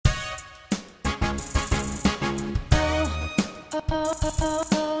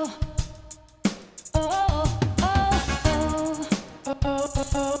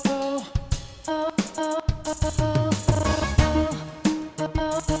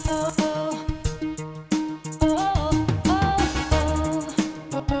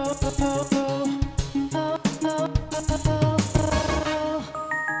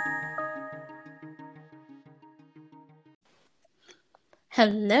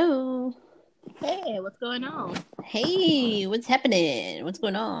Hello. Hey, what's going on? Hey, what's happening? What's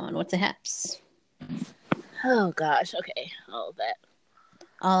going on? What's the haps? Oh gosh, okay, all of that.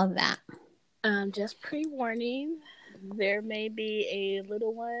 All of that. Just pre-warning, there may be a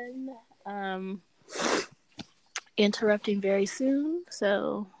little one interrupting very soon,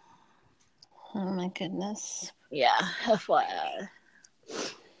 so Oh my goodness. yeah, FYI.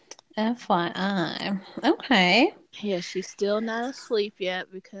 FYI. Okay. Yeah, she's still not asleep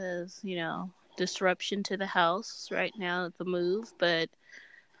yet because, disruption to the house right now at the move, but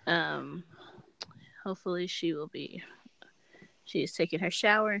um hopefully she's taking her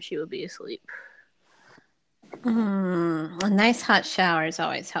shower and she will be asleep. A nice hot shower is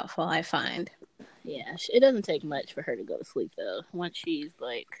always helpful, I find. Yeah, it doesn't take much for her to go to sleep though. Once she's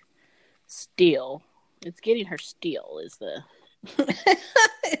like still, it's getting her still is the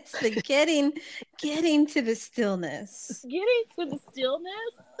It's the getting to the stillness. getting to the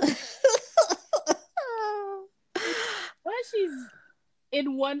stillness. Once she's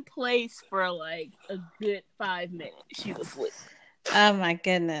in one place for like a good 5 minutes, she's asleep. Oh my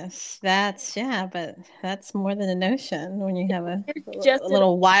goodness. But that's more than a notion when you have a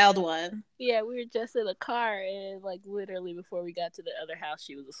little wild one. Yeah, we were just in a car and like literally before we got to the other house,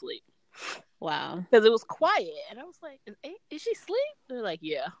 she was asleep. Wow. Because it was quiet. And I was like, is she asleep? They're like,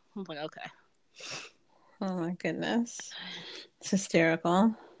 yeah. I was like, okay. Oh my goodness. It's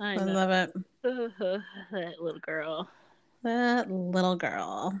hysterical. I love it. That little girl. That little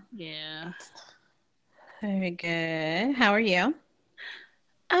girl. Yeah. Very good. How are you?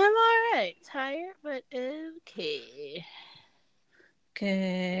 I'm all right. Tired, but okay.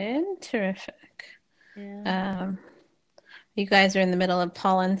 Good. Terrific. Yeah. You guys are in the middle of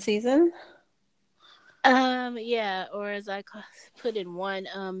pollen season? Yeah, or as I put in one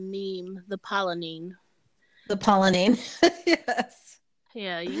meme, the pollenine. The pollenine. Yes.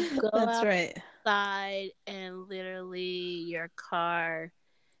 Yeah, you go That's right. outside and literally your car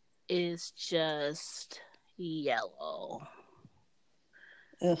is just yellow.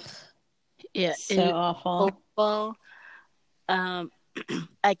 Ugh. Yeah, so awful. Awful.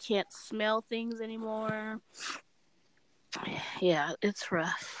 I can't smell things anymore. Yeah, it's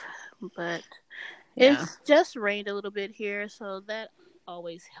rough, but it's just rained a little bit here, so that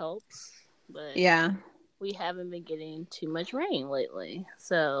always helps. But yeah, we haven't been getting too much rain lately,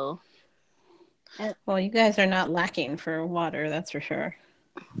 so. Well, you guys are not lacking for water, that's for sure.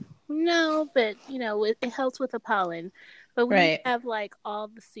 No, but it helps with the pollen. But we have like all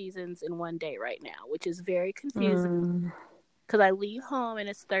the seasons in one day right now, which is very confusing. Because I leave home and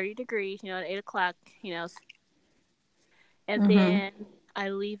it's 30 degrees, at 8 o'clock, and then I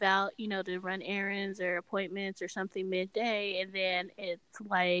leave out, to run errands or appointments or something midday, and then it's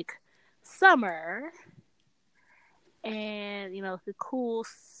like summer, and the cool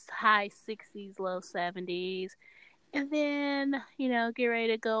high 60s, low 70s, and then get ready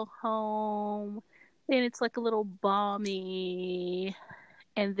to go home. Then it's like a little balmy,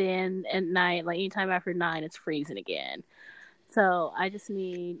 and then at night, like anytime after 9, it's freezing again. So I just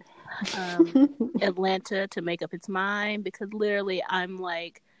need Atlanta to make up its mind, because literally I'm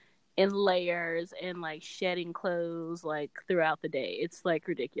like in layers and like shedding clothes like throughout the day. It's like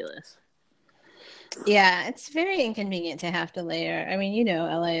ridiculous. Yeah, it's very inconvenient to have to layer. I mean,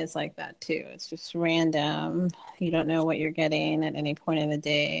 LA is like that too. It's just random. You don't know what you're getting at any point in the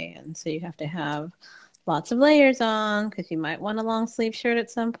day. And so you have to have lots of layers on, because you might want a long sleeve shirt at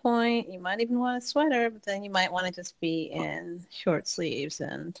some point. You might even want a sweater, but then you might want to just be in short sleeves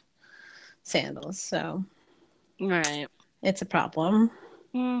and sandals. So Right. It's a problem.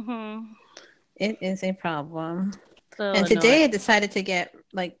 Mm-hmm. It is a problem. So and today it decided to get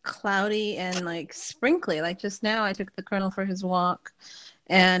like cloudy and like sprinkly. Like just now I took the Colonel for his walk,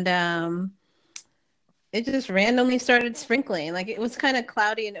 and it just randomly started sprinkling. Like it was kind of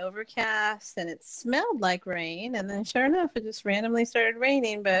cloudy and overcast, and it smelled like rain, and then sure enough it just randomly started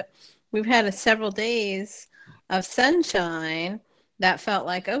raining. But we've had several days of sunshine that felt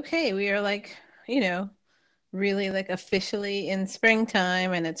like, okay, we are like, really like officially in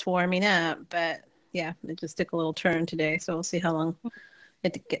springtime and it's warming up. But yeah, it just took a little turn today, so we'll see how long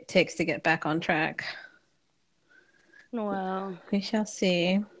it takes to get back on track. Wow. We shall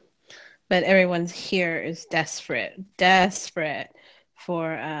see. But everyone's here is desperate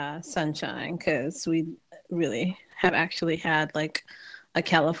for sunshine because we really have actually had like a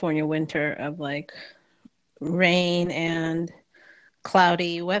California winter of like rain and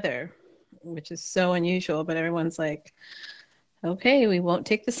cloudy weather, which is so unusual. But everyone's like, okay, we won't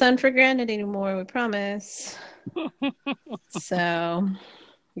take the sun for granted anymore, we promise. So,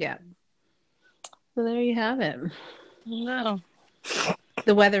 yeah. So there you have it. No.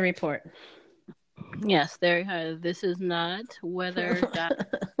 The weather report. Yes, there you have. This is not weather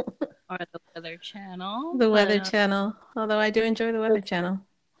or the Weather Channel. The Weather Channel. Although I do enjoy the Weather Channel.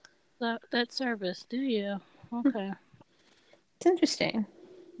 That service, do you? Okay. It's interesting.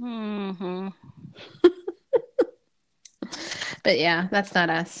 Mm-hmm. But yeah, that's not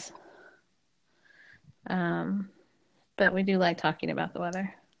us. But we do like talking about the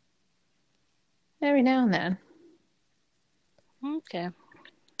weather. Every now and then. Okay.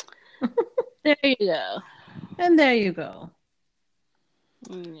 There you go. And there you go.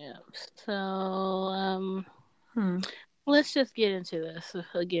 Yeah. So, let's just get into this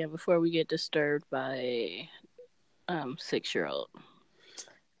again before we get disturbed by 6-year-old.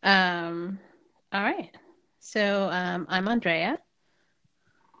 All right. So I'm Andrea.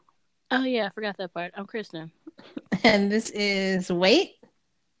 Oh yeah, I forgot that part. I'm Kristen. And this is Wait.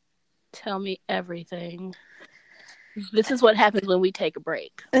 Tell me everything. This is what happens when we take a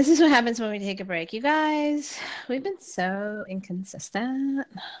break. This is what happens when we take a break. You guys, we've been so inconsistent.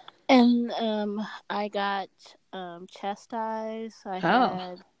 And I got chastised. I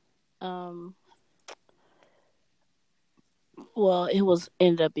had well, it was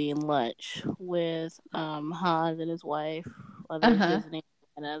ended up being lunch with Hans and his wife while they were visiting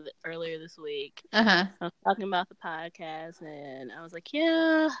earlier this week. I was talking about the podcast, and I was like,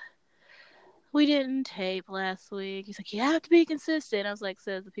 "Yeah, we didn't tape last week." He's like, "You have to be consistent." I was like,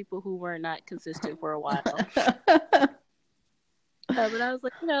 "Says the people who were not consistent for a while." But I was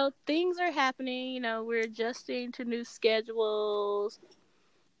like, things are happening. We're adjusting to new schedules.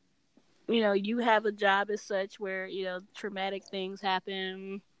 You have a job as such where, traumatic things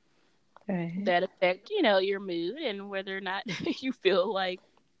happen that affect, your mood and whether or not you feel like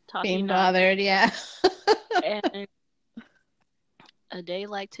talking. Being bothered, yeah. And a day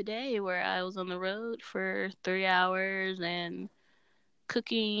like today where I was on the road for 3 hours and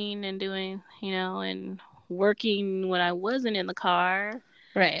cooking and doing, and working when I wasn't in the car.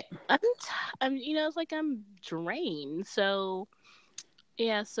 Right. I'm it's like I'm drained. So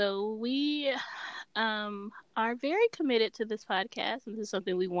yeah, so we are very committed to this podcast, and this is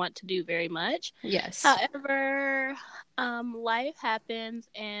something we want to do very much. Yes. However, life happens,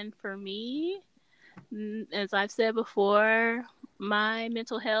 and for me, as I've said before, my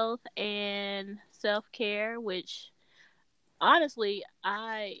mental health and self-care, which honestly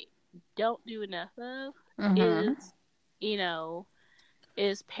I don't do enough of,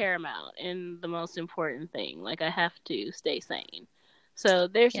 is paramount and the most important thing. Like, I have to stay sane. So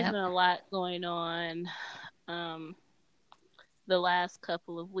there's just been a lot going on the last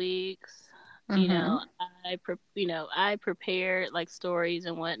couple of weeks. I prepared like stories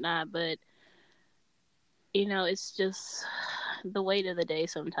and whatnot, but it's just the weight of the day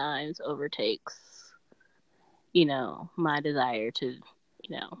sometimes overtakes my desire to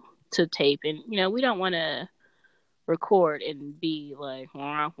tape, and we don't want to record and be like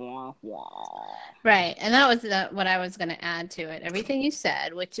wah, wah, wah. Right. And that was what I was going to add to it. Everything you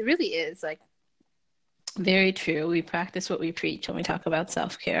said, which really is like very true. We practice what we preach when we talk about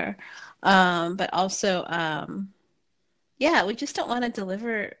self-care. But also, we just don't want to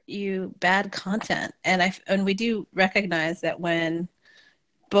deliver you bad content. And we do recognize that when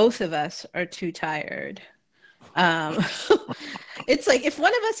both of us are too tired, it's like if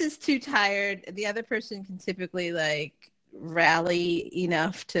one of us is too tired, the other person can typically like rally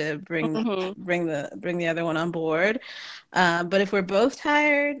enough to bring the other one on board. But if we're both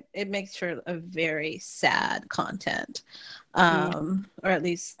tired, it makes for a very sad content. Or at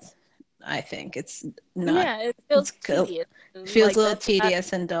least I think it's not. Yeah, it feels tedious. It feels a little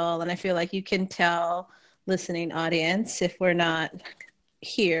tedious and dull, and I feel like you can tell, listening audience, if we're not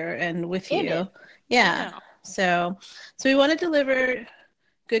here and with you. Yeah. So we want to deliver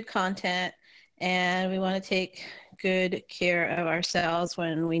good content, and we want to take good care of ourselves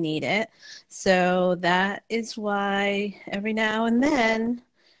when we need it. So that is why every now and then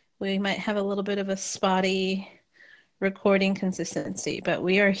we might have a little bit of a spotty recording consistency, but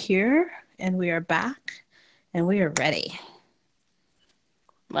we are here and we are back and we are ready.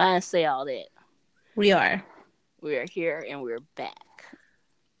 I say all that. We are. We are here and we're back.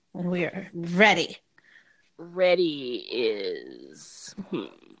 And we are ready. ready is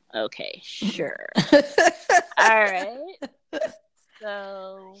okay, sure. All right.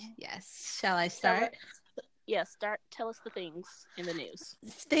 So yes, shall I start? Tell us the things in the news.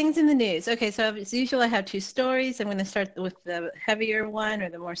 Things in the news. Okay, so as usual, I have two stories. I'm going to start with the heavier one or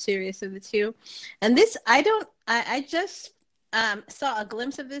the more serious of the two. And this, I just saw a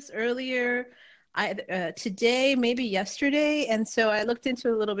glimpse of this earlier today, maybe yesterday. And so I looked into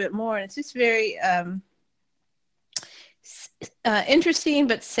it a little bit more, and it's just very interesting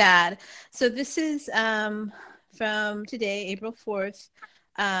but sad. So this is from today, April 4th,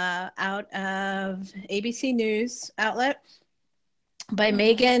 out of ABC News outlet by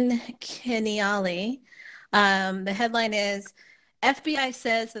Megan Keneally. The headline is, FBI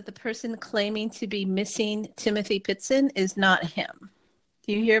says that the person claiming to be missing Timothy Pitson is not him.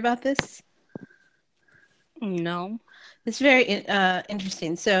 Do you hear about this? No. It's very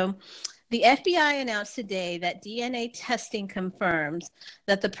interesting. So the FBI announced today that DNA testing confirms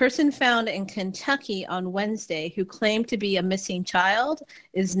that the person found in Kentucky on Wednesday who claimed to be a missing child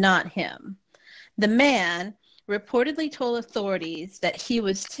is not him. The man reportedly told authorities that he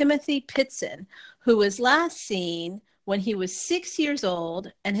was Timothy Pitson, who was last seen when he was 6 years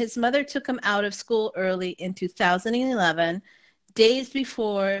old, and his mother took him out of school early in 2011, days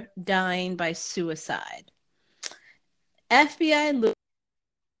before dying by suicide. FBI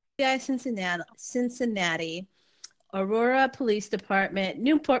Cincinnati, Aurora Police Department,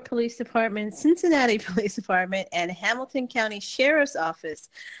 Newport Police Department, Cincinnati Police Department, and Hamilton County Sheriff's Office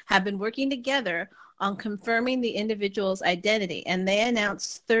have been working together on confirming the individual's identity, and they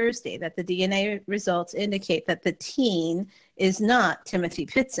announced Thursday that the DNA results indicate that the teen is not Timothy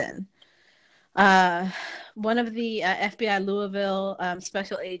Pitson. One of the FBI Louisville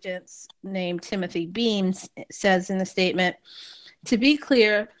special agents named Timothy Beams says in the statement, "To be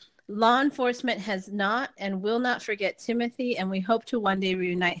clear, law enforcement has not and will not forget Timothy, and we hope to one day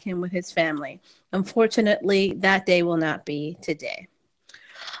reunite him with his family. Unfortunately, that day will not be today."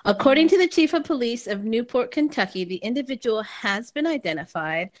 According to the chief of police of Newport, Kentucky, the individual has been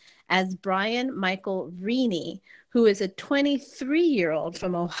identified as Brian Michael Reaney, who is a 23-year-old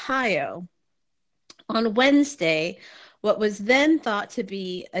from Ohio. On Wednesday, what was then thought to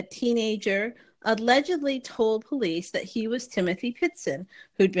be a teenager allegedly told police that he was Timothy Pitson,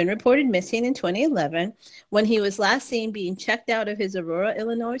 who'd been reported missing in 2011 when he was last seen being checked out of his Aurora,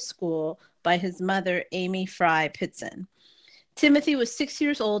 Illinois school by his mother, Amy Fry Pitson. Timothy was 6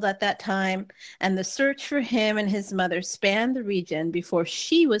 years old at that time, and the search for him and his mother spanned the region before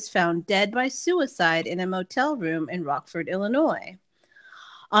she was found dead by suicide in a motel room in Rockford, Illinois.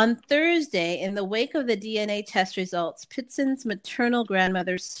 On Thursday, in the wake of the DNA test results, Pitson's maternal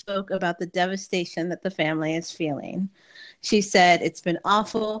grandmother spoke about the devastation that the family is feeling. She said, "It's been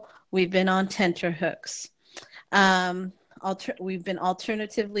awful. We've been on tenterhooks. We've been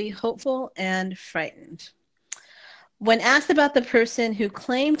alternatively hopeful and frightened." When asked about the person who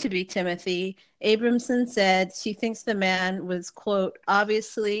claimed to be Timothy, Abramson said she thinks the man was, quote,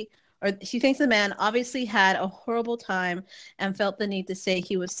 she thinks the man obviously had a horrible time and felt the need to say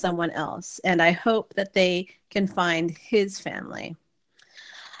he was someone else. And I hope that they can find his family.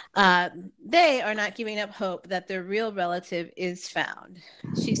 They are not giving up hope that their real relative is found.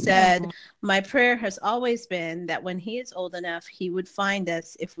 She said, "My prayer has always been that when he is old enough, he would find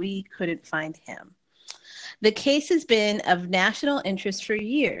us if we couldn't find him." The case has been of national interest for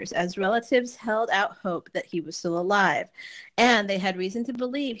years, as relatives held out hope that he was still alive, and they had reason to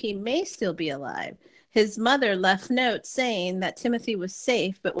believe he may still be alive. His mother left notes saying that Timothy was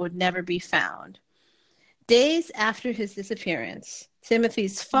safe but would never be found. Days after his disappearance,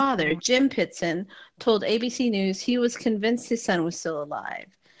 Timothy's father, Jim Pitson, told ABC News he was convinced his son was still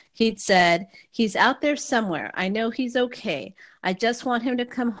alive. He'd said, "He's out there somewhere. I know he's okay. I just want him to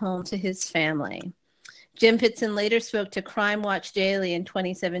come home to his family." Jim Pitson later spoke to Crime Watch Daily in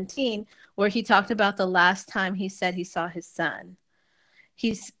 2017, where he talked about the last time he said he saw his son.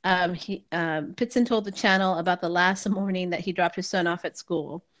 Pitson told the channel about the last morning that he dropped his son off at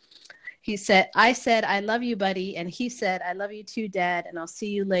school. He said, "I love you, buddy." And he said, "I love you too, Dad, and I'll see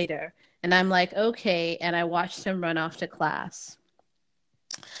you later." And I'm like, okay. And I watched him run off to class.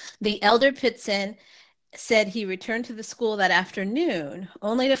 The elder Pitson said he returned to the school that afternoon,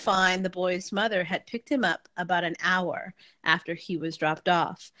 only to find the boy's mother had picked him up about an hour after he was dropped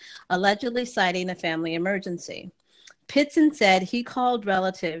off, allegedly citing a family emergency. Pitson said he called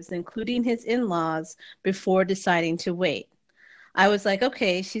relatives, including his in-laws, before deciding to wait. I was like,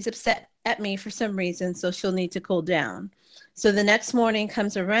 okay, she's upset at me for some reason, so she'll need to cool down. So the next morning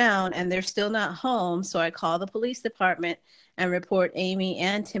comes around and they're still not home, so I call the police department and report Amy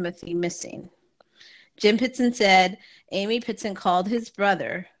and Timothy missing. Jim Pitson said Amy Pitson called his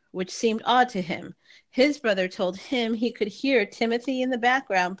brother, which seemed odd to him. His brother told him he could hear Timothy in the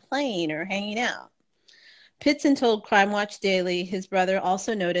background playing or hanging out. Pitson told Crime Watch Daily his brother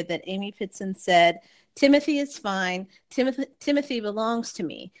also noted that Amy Pitson said, Timothy is fine. Timothy belongs to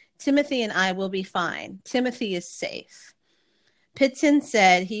me. Timothy and I will be fine. Timothy is safe. Pitson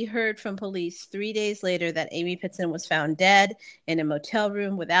said he heard from police 3 days later that Amy Pitson was found dead in a motel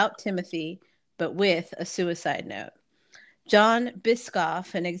room without Timothy, but with a suicide note. John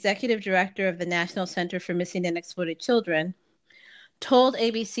Biscoff, an executive director of the National Center for Missing and Exploited Children, told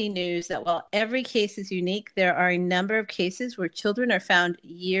ABC News that while every case is unique, there are a number of cases where children are found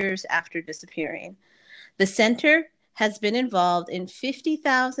years after disappearing. The center has been involved in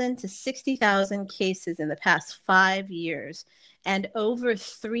 50,000 to 60,000 cases in the past 5 years, and over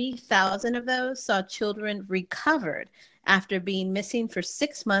 3,000 of those saw children recovered after being missing for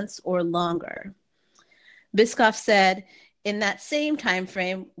 6 months or longer. Biscoff said, in that same time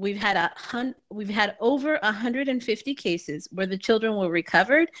frame, we've had over 150 cases where the children were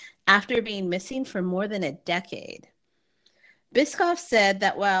recovered after being missing for more than a decade. Biscoff said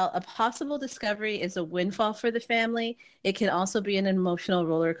that while a possible discovery is a windfall for the family, it can also be an emotional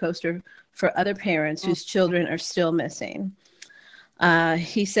roller coaster for other parents whose children are still missing.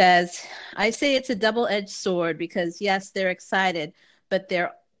 He says, I say it's a double-edged sword because, yes, they're excited, but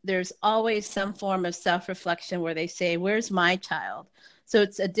there's always some form of self-reflection where they say, where's my child? So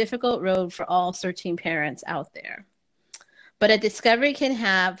it's a difficult road for all searching parents out there. But a discovery can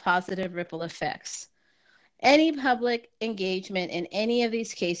have positive ripple effects. Any public engagement in any of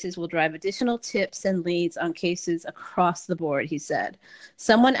these cases will drive additional tips and leads on cases across the board, he said.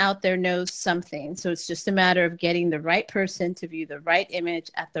 Someone out there knows something, so it's just a matter of getting the right person to view the right image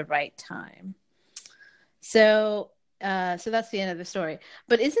at the right time. So that's the end of the story.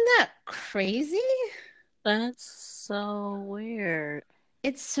 But isn't that crazy? That's so weird.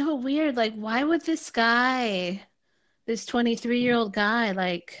 It's so weird. Like, why would this 23-year-old guy,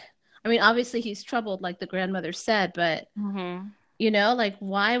 like, I mean, obviously he's troubled, like the grandmother said, but, like,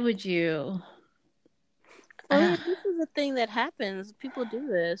 why would you? Well, this is a thing that happens. People do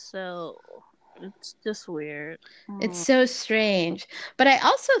this, so it's just weird. It's so strange. But I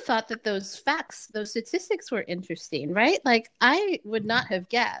also thought that those statistics were interesting, right? Like, I would not have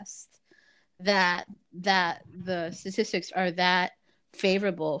guessed that the statistics are that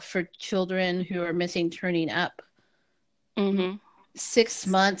favorable for children who are missing turning up 6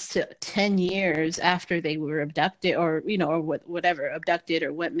 months to 10 years after they were abducted, or whatever, abducted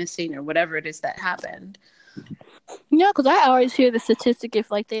or went missing or whatever it is that happened. Because I always hear the statistic if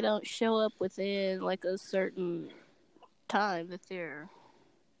like they don't show up within like a certain time that they're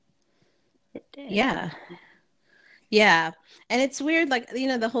dead. Yeah, and it's weird, like,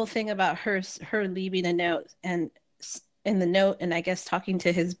 the whole thing about her leaving a note, and in the note, and I guess talking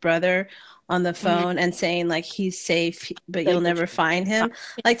to his brother on the phone and saying, like, he's safe, but you'll never find him.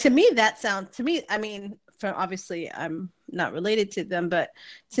 Like, to me, I mean, obviously I'm not related to them, but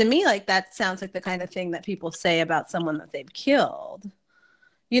to me, like, that sounds like the kind of thing that people say about someone that they've killed.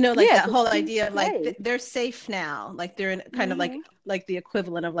 That whole idea of, like, they're safe now. Like, they're in kind of like the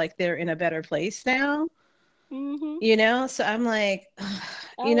equivalent of, like, they're in a better place now. So I'm like,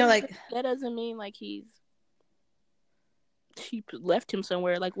 like, that doesn't mean like she left him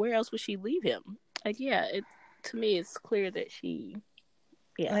somewhere. Like, where else would she leave him? Like, to me, it's clear that she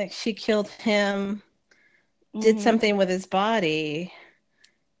killed him, did something with his body,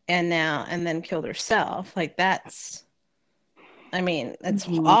 and then killed herself. Like, that's, I mean, it's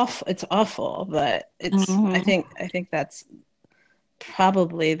awful. It's awful, but it's, I think that's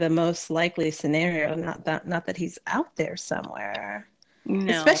probably the most likely scenario. Not that he's out there somewhere,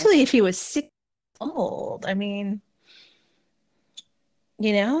 especially if he was 6 years old. I mean,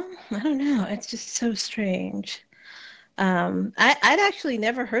 I don't know. It's just so strange. I'd actually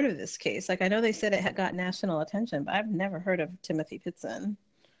never heard of this case. Like, I know they said it had got national attention, but I've never heard of Timothy Pitson.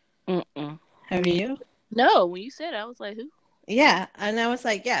 Have you? No. When you said it, I was like, who? Yeah, and I was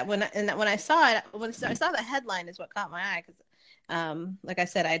like, yeah. When I saw it, when I saw the headline, is what caught my eye, because, like I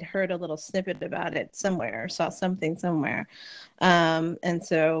said, I'd heard a little snippet about it somewhere, or saw something somewhere, and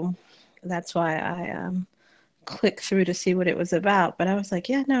so that's why I clicked through to see what it was about. But I was like,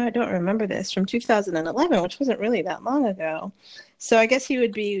 yeah, no, I don't remember this, from 2011, which wasn't really that long ago. So I guess he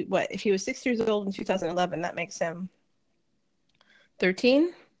would be, what, if he was 6 years old in 2011, that makes him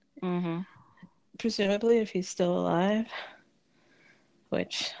 13, presumably, if he's still alive.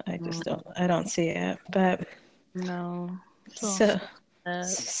 Which I just don't see it, but no. So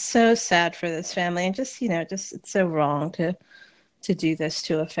sad for this family, and just it's so wrong to to do this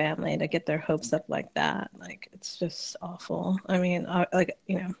to a family, to get their hopes up like that. Like, it's just awful. I mean,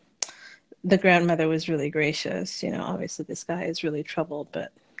 the grandmother was really gracious. Obviously this guy is really troubled,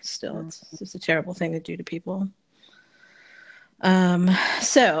 but still, it's just a terrible thing to do to people.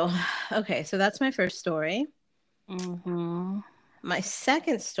 So that's my first story. Mm-hmm. My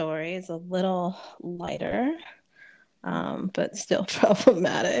second story is a little lighter, but still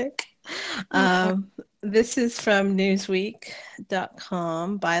problematic. This is from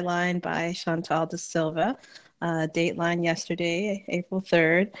Newsweek.com, byline by Chantal De Silva, dateline yesterday, April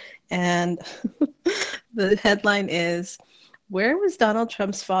 3rd. And the headline is, "Where was Donald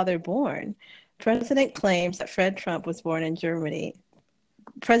Trump's father born? President claims that Fred Trump was born in Germany.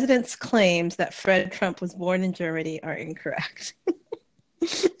 President's claims that Fred Trump was born in Germany are incorrect."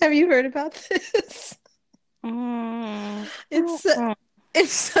 Have you heard about this? It's so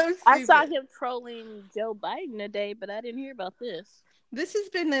stupid. I saw him trolling Joe Biden today, but I didn't hear about this. This has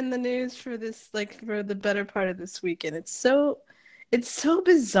been in the news for for the better part of this weekend. It's so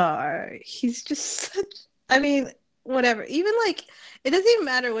bizarre. He's just whatever. Even it doesn't even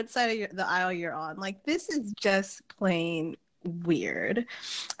matter what side of the aisle you're on. Like, this is just plain weird.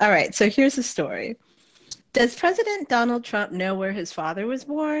 All right, so here's the story. Does President Donald Trump know where his father was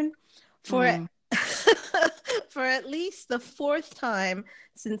born? For at least the fourth time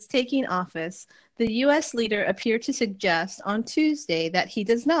since taking office, the U.S. leader appeared to suggest on Tuesday that he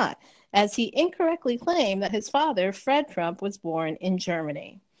does not, as he incorrectly claimed that his father, Fred Trump, was born in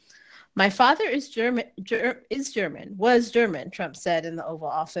Germany. "My father was German, Trump said in the Oval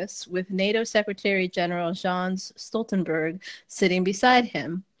Office, with NATO Secretary General Jens Stoltenberg sitting beside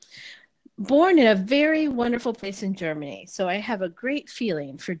him. "Born in a very wonderful place in Germany, so I have a great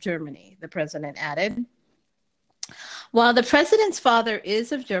feeling for Germany," the president added. While the president's father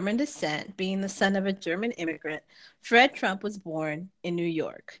is of German descent, being the son of a German immigrant, Fred Trump was born in New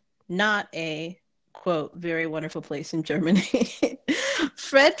York, not a, quote, very wonderful place in Germany.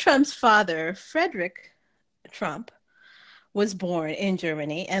 Fred Trump's father, Frederick Trump, was born in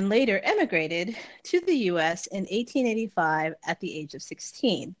Germany and later emigrated to the U.S. in 1885 at the age of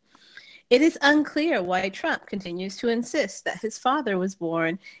 16. It is unclear why Trump continues to insist that his father was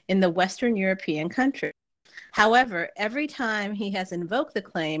born in the Western European country. However, every time he has invoked the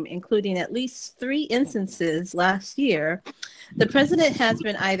claim, including at least 3 instances last year, the president has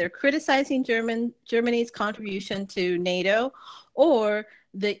been either criticizing Germany's contribution to NATO or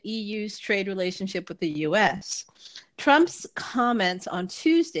the EU's trade relationship with the U.S. Trump's comments on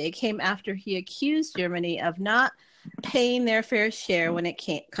Tuesday came after he accused Germany of not paying their fair share when it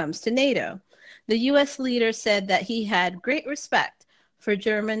comes to NATO. The U.S. leader said that he had great respect for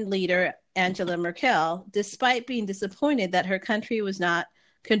German leader Angela Merkel, despite being disappointed that her country was not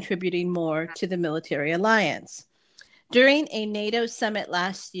contributing more to the military alliance. During a NATO summit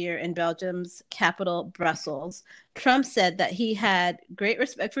last year in Belgium's capital, Brussels, Trump said that he had great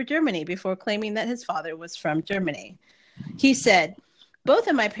respect for Germany before claiming that his father was from Germany. He said, "Both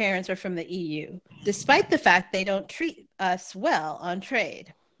of my parents are from the EU, despite the fact they don't treat us well on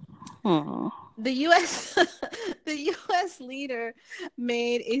trade." The U.S. leader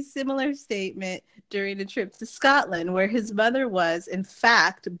made a similar statement during a trip to Scotland, where his mother was, in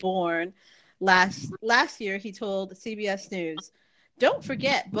fact, born. Last year, he told CBS News, "Don't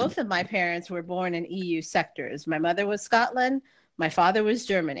forget, both of my parents were born in EU sectors. My mother was Scotland. My father was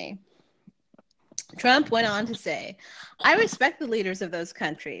Germany." Trump went on to say, "I respect the leaders of those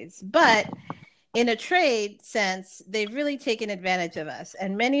countries, but in a trade sense, they've really taken advantage of us.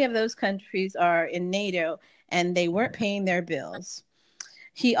 And many of those countries are in NATO, and they weren't paying their bills."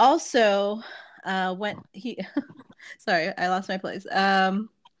 He also sorry, I lost my place.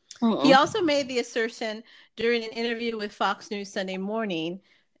 He also made the assertion during an interview with Fox News Sunday Morning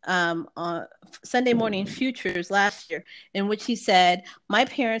Futures last year, in which he said, "My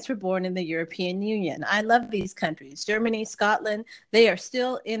parents were born in the European Union. I love these countries. Germany, Scotland, they are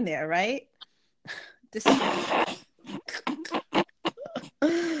still in there, right?"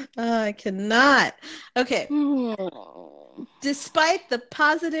 I cannot. Okay. Despite the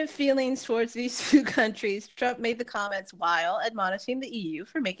positive feelings towards these 2 countries, Trump made the comments while admonishing the EU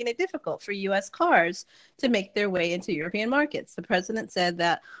for making it difficult for U.S. cars to make their way into European markets. The president said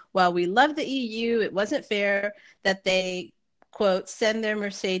that while we love the EU, it wasn't fair that they, quote, send their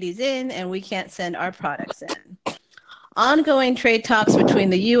Mercedes in and we can't send our products in. Ongoing trade talks between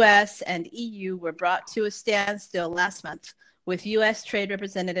the U.S. and EU were brought to a standstill last month, with U.S. Trade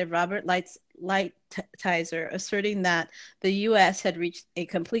Representative Robert Lighthizer asserting that the U.S. had reached a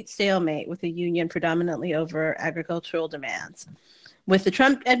complete stalemate with the union predominantly over agricultural demands. With the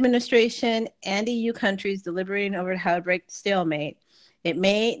Trump administration and EU countries deliberating over how to break the stalemate, it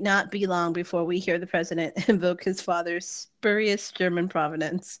may not be long before we hear the president invoke his father's spurious German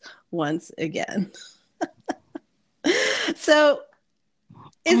provenance once again. So,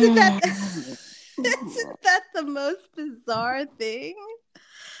 isn't that the most bizarre thing?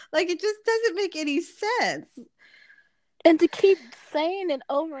 Like, it just doesn't make any sense. And to keep saying it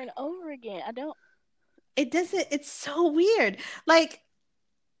over and over again, it doesn't, it's so weird. Like,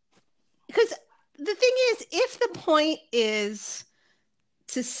 because the thing is, if the point is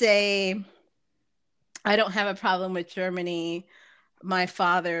to say, I don't have a problem with Germany, my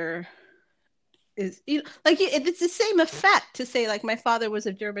father is, like, it's the same effect to say, like, my father was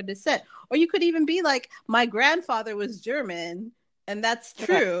of German descent. Or you could even be like, my grandfather was German, and that's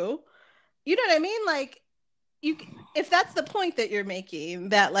true. You know what I mean? Like, if that's the point that you're making,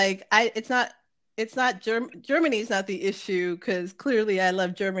 that, like, Germany's not the issue, because clearly I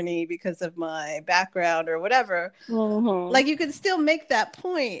love Germany because of my background or whatever. Mm-hmm. Like, you can still make that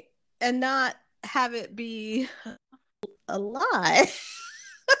point and not have it be a lie.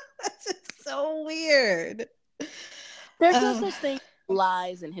 That's just so weird. There's no such thing as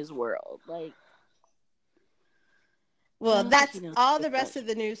lies in his world. Like, well, that's all the rest of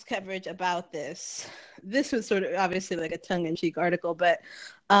the news coverage about this. This was sort of obviously like a tongue-in-cheek article, but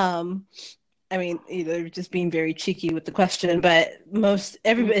I mean, just being very cheeky with the question, but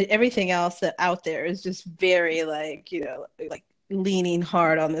everything else that out there is just very, like, like leaning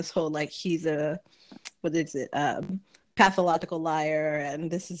hard on this whole, like, he's a, what is it, pathological liar,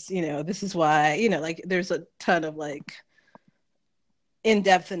 and this is why, like, there's a ton of, like,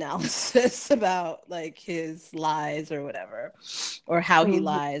 in-depth analysis about, like, his lies or whatever, or how he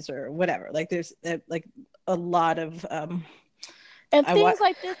lies or whatever. Like, there's like a lot of and things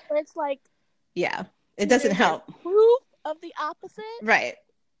like this where it's like, yeah, it doesn't help. Proof of the opposite, right?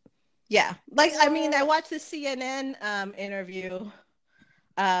 Yeah, like, I mean, I watched the CNN interview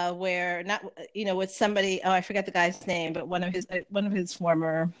where, not, with somebody, oh, I forget the guy's name, but one of his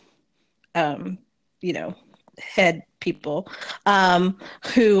former head people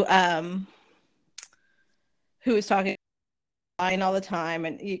who was talking, lying all the time,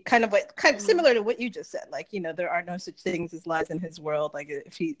 and he kind of similar to what you just said, like, there are no such things as lies in his world. Like,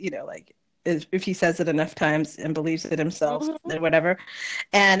 if he, like, if he says it enough times and believes it himself, then whatever.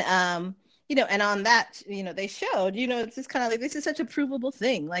 And and on that, they showed, it's just kind of like, this is such a provable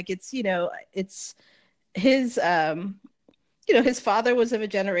thing. Like, it's, it's his his father was of a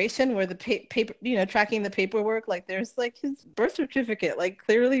generation where the paper, tracking the paperwork, like, there's, like, his birth certificate, like,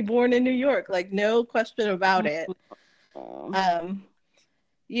 clearly born in New York, like, no question about it. And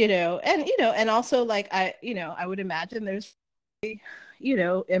and also, like, I would imagine there's,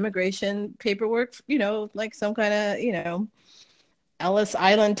 immigration paperwork, like some kind of, Ellis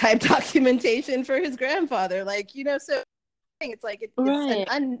Island type documentation for his grandfather, like, so it's like,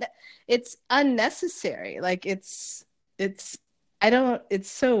 it's unnecessary. Like, it's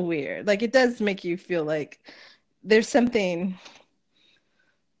so weird. Like, it does make you feel like there's something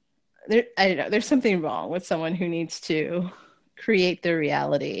there. I don't know. There's something wrong with someone who needs to create their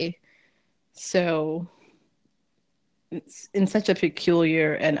reality so it's in such a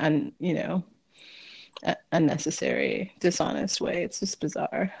peculiar and unnecessary, dishonest way. It's just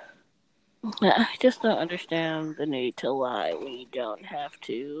bizarre. I just don't understand the need to lie when you don't have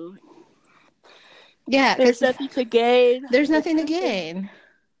to. Yeah, there's nothing to gain. There's nothing to gain.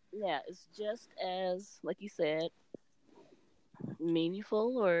 Yeah, it's just as, like you said,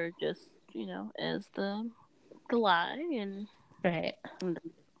 meaningful, or just, as the lie. And right,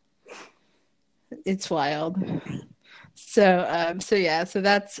 it's wild. So yeah, so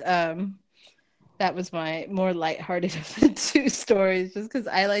that's that was my more lighthearted of the two stories, just because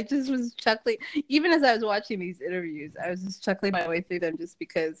I just was chuckling. Even as I was watching these interviews, I was just chuckling my way through them, just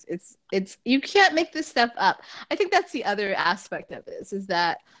because it's you can't make this stuff up. I think that's the other aspect of this, is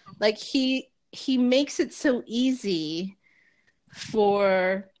that, like, he makes it so easy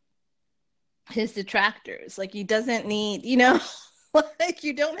for his detractors. Like, he doesn't need, like,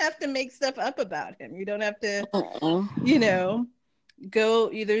 you don't have to make stuff up about him. You don't have to, go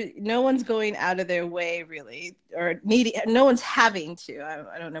either. No one's going out of their way, really, or no one's having to.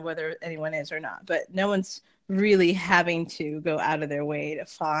 I don't know whether anyone is or not, but no one's really having to go out of their way to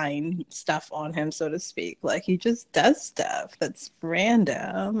find stuff on him, so to speak. Like, he just does stuff that's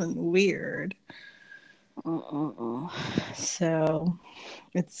random and weird. So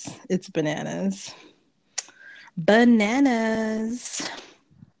it's bananas.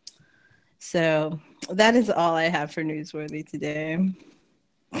 So that is all I have for Newsworthy today.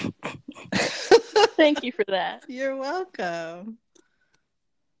 Thank you for that. You're welcome.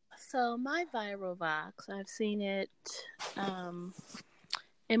 So my viral Vox, I've seen it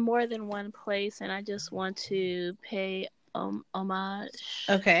in more than one place, and I just want to pay homage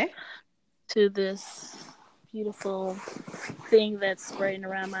Okay. to this beautiful thing that's spreading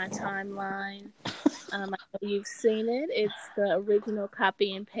around my timeline. I know you've seen it. It's the original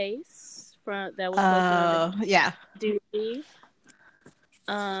copy and paste that was posted on the yeah. duty.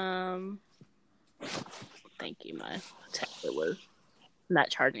 Thank you. My tablet was not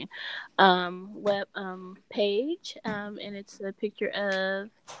charging. Web page. And it's a picture of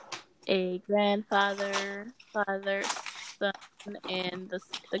a grandfather, father, son, and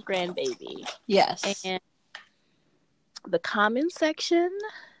the grandbaby. Yes. And the comment section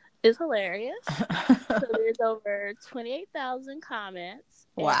is hilarious. So there's over 28,000 comments.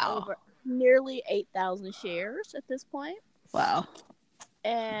 Wow. And over nearly 8,000 shares at this point. Wow.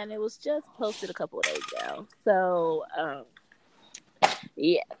 And it was just posted a couple of days ago. So,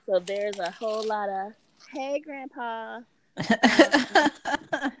 yeah. So there's a whole lot of, hey, Grandpa.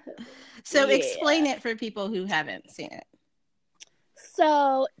 So explain it for people who haven't seen it.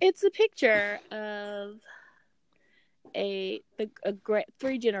 So it's a picture of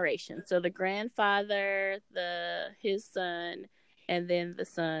three generations. So the grandfather, his son, and then the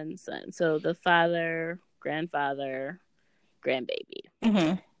son's son. So the father, grandfather, grandbaby.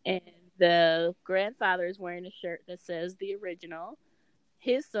 Mm-hmm. And the grandfather is wearing a shirt that says the original.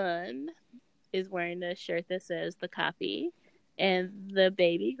 His son is wearing a shirt that says the copy. And the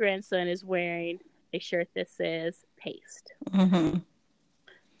baby grandson is wearing a shirt that says paste. Mm-hmm.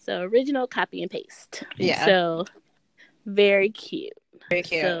 So original, copy, and paste. Yeah. So very cute. Very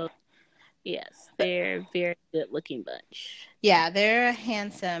cute. So yes, they're a very good looking bunch. Yeah, they're a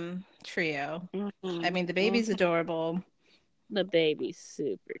handsome trio. Mm-hmm. I mean, the baby's adorable. The baby's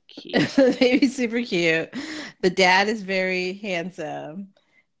super cute. The baby's super cute. The dad is very handsome.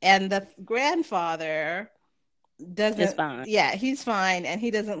 And the grandfather Is fine. Yeah, he's fine. And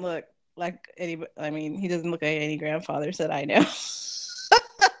he doesn't look like he doesn't look like any grandfathers that I know.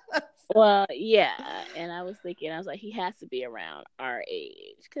 Well, yeah. And I was like, he has to be around our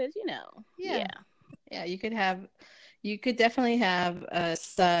age. Because, Yeah, you could definitely have a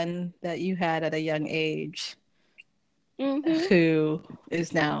son that you had at a young age. Mm-hmm. Who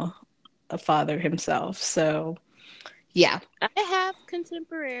is now a father himself. So, yeah. I have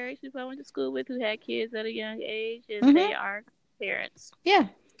contemporaries who I went to school with who had kids at a young age, and they are parents. Yeah.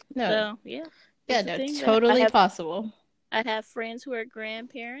 No. So, yeah. Yeah, no, totally possible. I have friends who are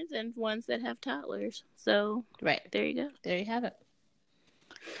grandparents and ones that have toddlers. So, right. There you go. There you have it.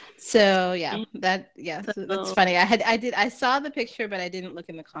 So that's funny. I saw the picture, but I didn't look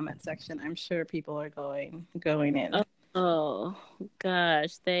in the comment section. I'm sure people are going in. Oh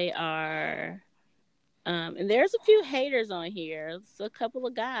gosh, they are. And there's a few haters on here. It's a couple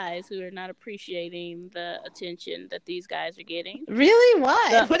of guys who are not appreciating the attention that these guys are getting. Really?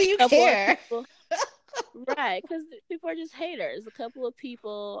 Why? What do you care? Right, because people are just haters. A couple of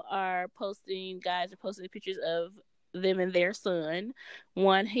people guys are posting pictures of them and their son.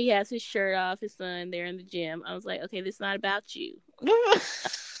 One, he has his shirt off, his son, they're in the gym. I was like, okay, this is not about you.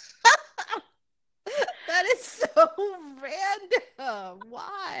 That is so random.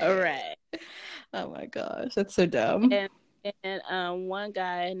 Why? All right. Oh my gosh, that's so dumb. And one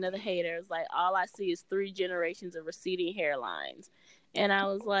guy, another hater, was like, all I see is 3 generations of receding hairlines. And I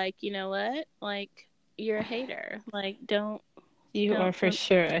was like, you know what? Like, you're a hater. Like, You are for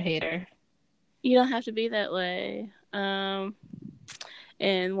sure a hater. You don't have to be that way. And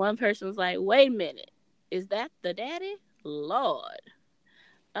one person was like, wait a minute. Is that the daddy? Lord.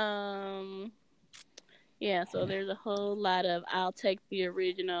 Yeah, so there's a whole lot of I'll take the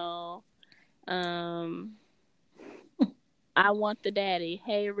original. I want the daddy.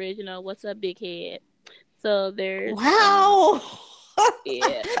 Hey, original. What's up, big head? So there's... Wow.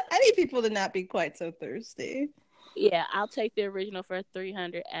 Yeah. I need people to not be quite so thirsty. Yeah, I'll take the original for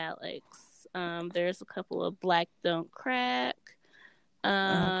 300, Alex. There's a couple of Black Don't Crack.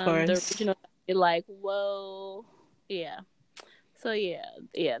 Of course. The original, like, whoa. Yeah. So,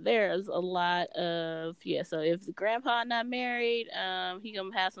 yeah, there's a lot of, so if the grandpa not married, he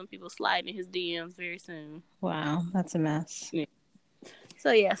gonna have some people sliding in his DMs very soon. Wow, that's a mess. Yeah.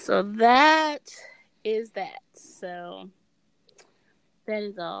 So, so that is that. So, that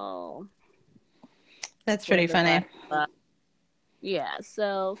is all. That's pretty funny. Yeah,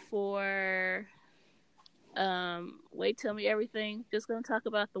 so for Wait Tell Me Everything, just gonna talk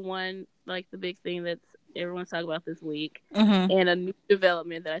about the one, like the big thing that's everyone's talking about this week, and a new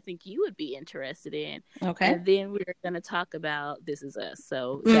development that I think you would be interested in. Okay. And then we're gonna talk about This Is Us.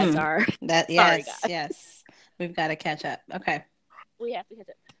 So that's our yes. We've got to catch up. Okay. We have to catch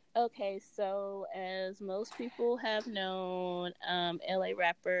up. Okay, so as most people have known, LA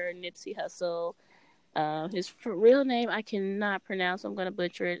rapper Nipsey Hussle, his real name I cannot pronounce. I'm going to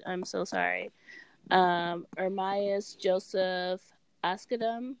butcher it. I'm so sorry. Ermias Joseph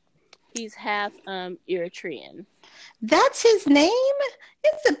Askadum. He's half Eritrean. That's his name?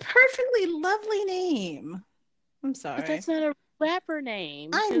 It's a perfectly lovely name. I'm sorry. But that's not a rapper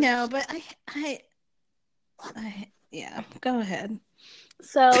name. I know, but I yeah, go ahead.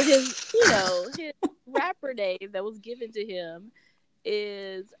 So his rapper name that was given to him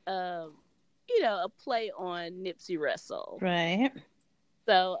is a play on Nipsey Russell. Right.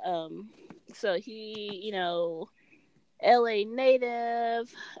 So he, LA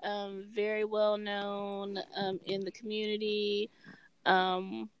native, very well known in the community.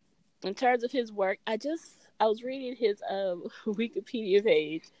 In terms of his work, I was reading his Wikipedia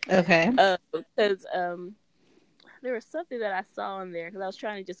page. Okay. Because there was something that I saw in there because I was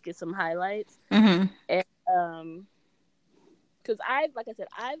trying to just get some highlights. Mm-hmm. And because like I said,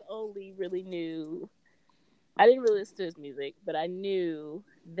 I've only really I didn't really listen to his music, but I knew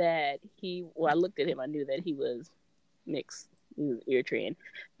that I looked at him, I knew that he was mixed, he was Eritrean.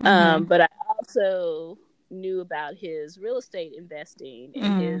 Mm-hmm. But I also knew about his real estate investing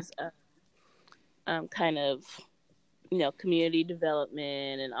and his kind of, community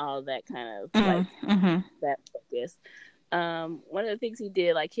development and all of that kind of that focus. One of the things he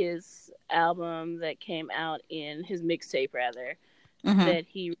did, like his album that came out his mixtape rather, that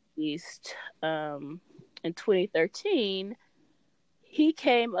he released in 2013, he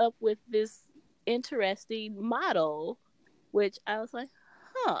came up with this interesting model, which I was like,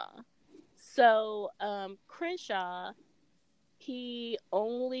 huh. So Crenshaw, he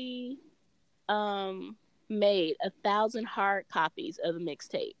only made 1,000 hard copies of the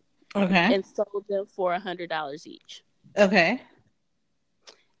mixtape. Okay. And sold them for $100 each. Okay.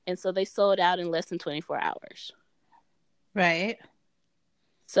 And so they sold out in less than 24 hours. Right.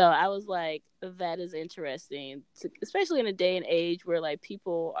 So I was like, that is interesting, especially in a day and age where like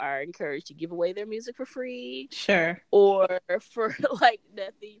people are encouraged to give away their music for free. Sure. Or for like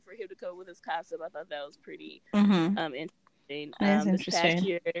nothing, for him to come with his concept. I thought that was pretty interesting. That is interesting. This past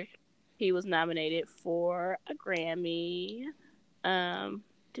year, he was nominated for a Grammy.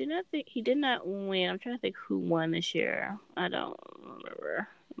 He did not win. I'm trying to think who won this year. I don't remember.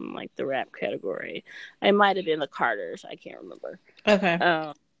 Like the rap category. It might have been the Carters. I can't remember.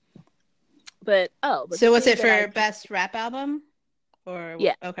 Okay. But so was it for best rap album? Or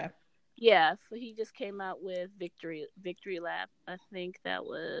yeah. Okay. Yeah, so he just came out with Victory Lap. I think that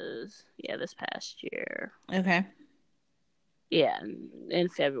was this past year. Okay. Yeah, in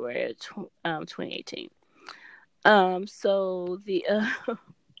February of 2018. So the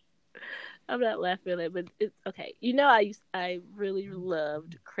I'm not laughing at it, but it's okay. I really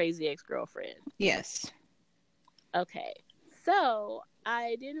loved Crazy Ex-Girlfriend. Yes. Okay, so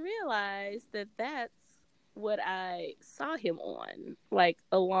I didn't realize that that's what I saw him on like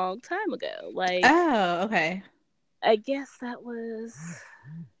a long time ago. Like, oh, okay. I guess that was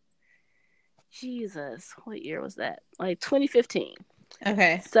Jesus. What year was that? Like 2015.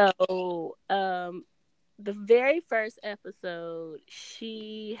 Okay. So, the very first episode,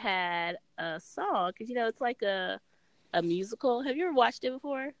 she had a song because it's like a musical. Have you ever watched it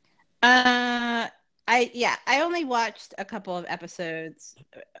before? I only watched a couple of episodes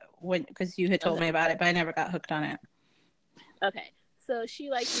because you had told me about it, but I never got hooked on it. Okay, so she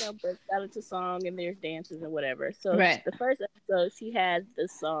breaks out into song and there's dances and whatever. So right. The first episode, she had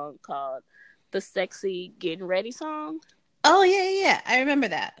this song called the Sexy Getting Ready song. Oh yeah, I remember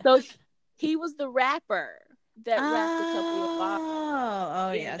that. So he was the rapper that rapped a couple of songs.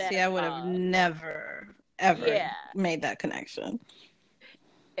 Oh yeah. See, I would have never ever made that connection.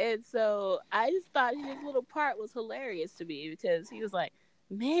 And so I just thought his little part was hilarious to me because he was like,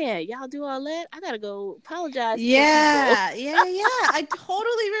 man, y'all do all that? I gotta go apologize. Yeah. I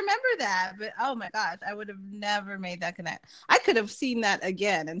totally remember that. But oh my gosh, I would have never made that connection. I could have seen that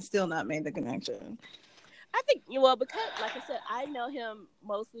again and still not made the connection. I think, because, like I said, I know him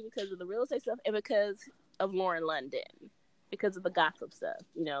mostly because of the real estate stuff and because of Lauren London, because of the gossip stuff.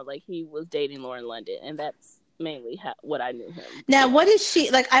 Like he was dating Lauren London, and that's mainly what I knew him. Now, what is she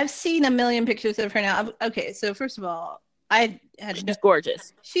like? I've seen a million pictures of her now. Okay, so first of all, she's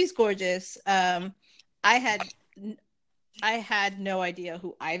gorgeous. She's gorgeous. I had no idea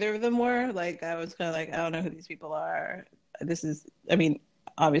who either of them were. Like, I was kind of like, I don't know who these people are. This is,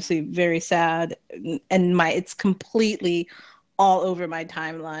 obviously very sad, and it's completely all over my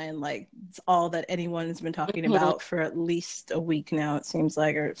timeline. Like it's all that anyone's been talking about for at least a week now, it seems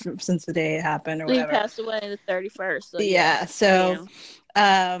like, or since the day it happened or He whatever. passed away the 31st. So Yeah. yes, So,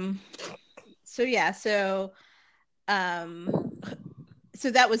 so yeah. So,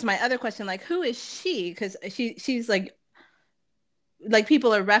 so that was my other question. Like, who is she? Because she's like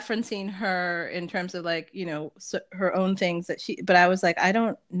people are referencing her in terms of like, you know, her own things that she, but I was like, I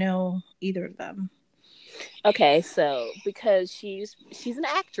don't know either of them. Okay, so because she's an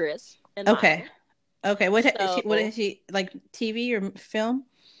actress and okay model. okay what is she like, TV or film?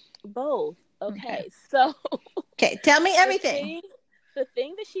 Both. Okay. So okay, tell me everything. The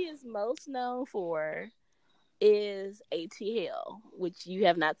thing that she is most known for is ATL, which you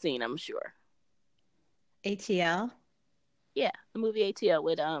have not seen, I'm sure. ATL? Yeah, the movie ATL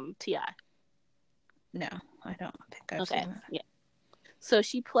with T.I. No, I don't think I've seen that. Yeah. So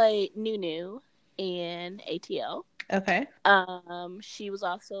she played Nunu in ATL. Okay. She was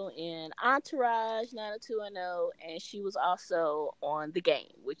also in Entourage 90210, and she was also on The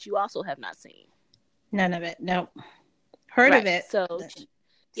Game, which you also have not seen. None of it. Nope. Heard of it. So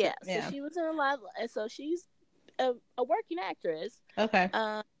yeah. So she was in a lot, and so she's a working actress. Okay.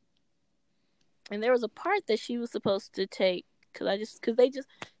 And there was a part that she was supposed to take because they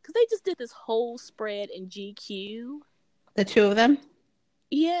just did this whole spread in GQ. The two of them.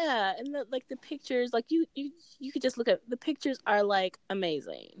 Yeah, and the pictures, like you could just look at the pictures, are like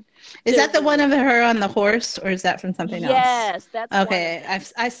amazing. Is that the one of her on the horse, or is that from something else? Yes, that's okay.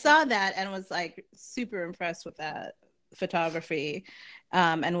 I saw that and was like super impressed with that photography,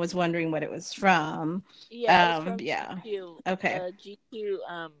 and was wondering what it was from. Yeah, it was from GQ. Okay.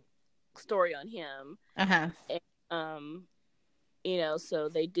 GQ story on him. And, you know, so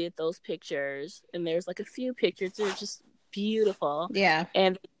they did those pictures, and there's like a few pictures that are just beautiful. Yeah.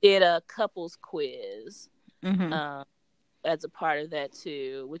 And they did a couples quiz as a part of that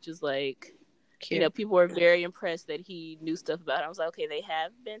too, which is like, cute. You know, people were very impressed that he knew stuff about it. I was like, okay, they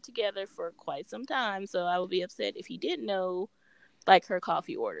have been together for quite some time, so I would be upset if he didn't know like her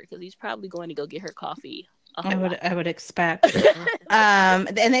coffee order, because he's probably going to go get her coffee. I would expect. And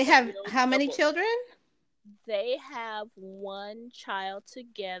they have how many children? They have one child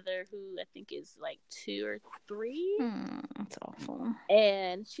together who I think is like 2 or 3. That's awful.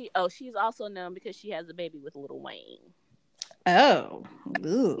 And she's also known because she has a baby with Lil Wayne. Oh.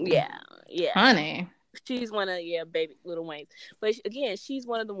 Ooh. Yeah. Honey. She's one of baby Lil Wayne. But again, she's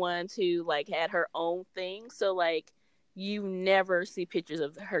one of the ones who like had her own thing. So like you never see pictures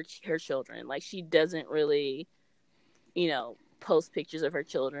of her children. Like she doesn't really, you know, post pictures of her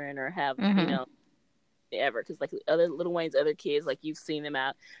children or have, you know, ever, because like other Lil Wayne's other kids, like you've seen them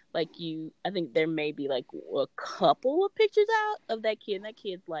out, like I think there may be like a couple of pictures out of that kid, and that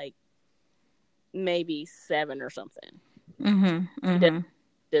kid's like maybe 7 or something.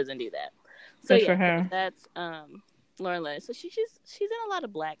 Doesn't do that. So good for her. That's Lauren Lennox. So she's in a lot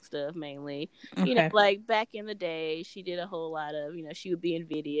of black stuff mainly. You know, like back in the day, she did a whole lot of, you know, she would be in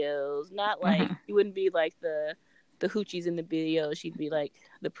videos, not like she wouldn't be like the hoochies in the video. She'd be like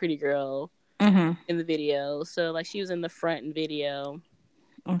the pretty girl in the video. So like she was in the front in video.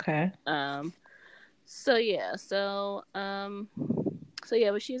 Okay. So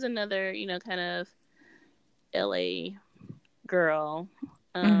but she's another, you know, kind of LA girl.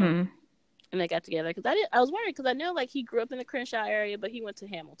 And they got together because I was wondering, because I know like he grew up in the Crenshaw area, but he went to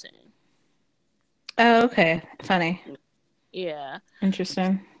Hamilton. Oh, okay. Funny. Yeah.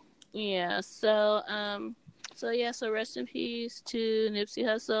 Interesting. Yeah. So so rest in peace to Nipsey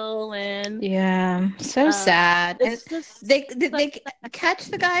Hussle. And so sad. And did they catch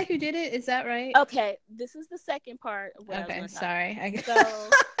the guy who did it? Is that right? Okay, this is the second part of what I was sorry.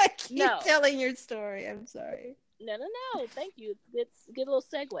 I keep telling your story. I'm sorry. No. Thank you. It's a good little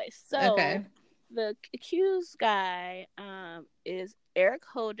segue. So the accused guy is Eric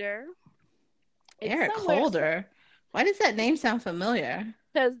Holder. Eric Holder? Why does that name sound familiar?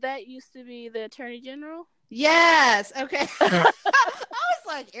 Because that used to be the Attorney General. Yes. Okay. I was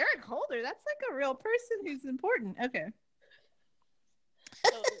like, Eric Holder, that's like a real person who's important. Okay.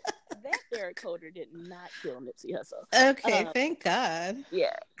 So that Eric Holder did not kill Nipsey Hussle. Okay, thank God.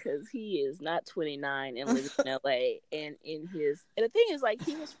 Yeah, because he is not 29 and lives in LA. And the thing is, like,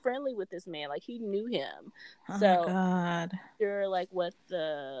 he was friendly with this man. Like, he knew him. So, God. Sure, like, what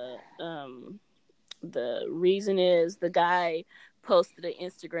the reason is, the guy posted an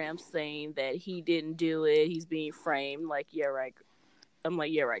Instagram saying that he didn't do it. He's being framed. Like, yeah, right. I'm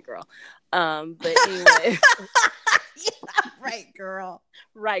like, yeah, right, girl. But anyway. Yeah, right, girl.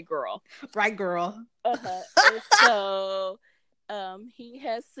 Right, girl. Right, girl. And so, he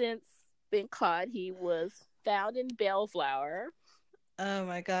has since been caught. He was found in Bellflower. Oh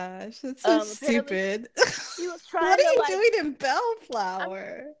my gosh, that's so Apparently stupid. he was What trying are to you like. doing in I'm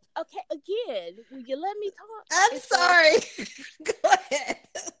Bellflower? okay. Again, will you let me talk? I'm It says, sorry. Go ahead.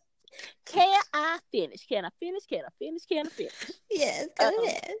 "Can I finish? Can I finish? Can I finish? Can I finish?" Yes, go Um,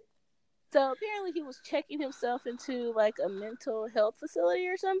 ahead. so apparently he was checking himself into like a mental health facility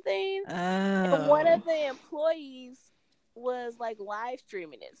or something, and one Oh. of the employees was like live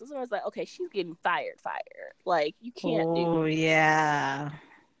streaming it. So someone was like, "Okay, she's getting fired. Like you can't do Oh yeah. it."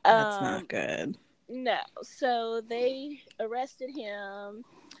 That's not good. No. So they arrested him.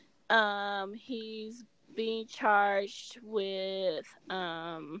 He's being charged with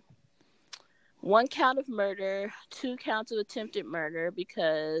one count of murder, 2 counts of attempted murder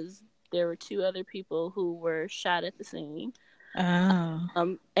because there were 2 other people who were shot at the scene.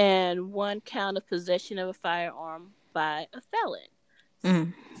 Oh. And 1 count of possession of a firearm by a felon.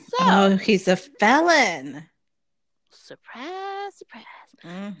 Mm. Oh, So, he's a felon. surprise, surprise.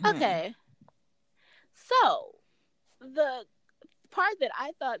 Mm-hmm. Okay. So, the part that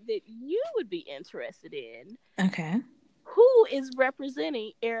I thought that you would be interested in, Okay. who is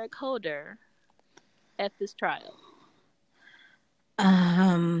representing Eric Holder at this trial?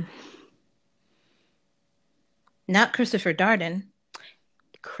 Um, Not Christopher Darden.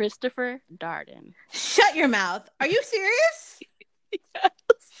 Christopher Darden. Shut your mouth. Are you serious? Yes.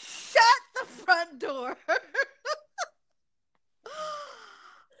 Shut the front door.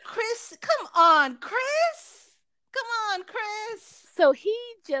 Chris, come on, Chris. Come on, Chris. So he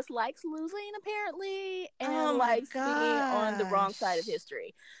just likes losing, apparently, and Oh my likes being on the wrong side of gosh.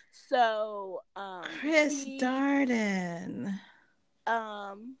 history. So, Chris Darden.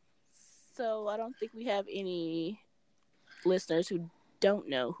 So I don't think we have any listeners who don't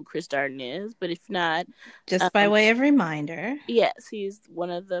know who Chris Darden is, but if not, Just by way of reminder. yes, he's one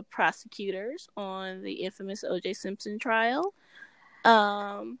of the prosecutors on the infamous O.J. Simpson trial.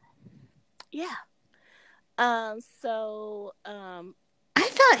 Yeah. I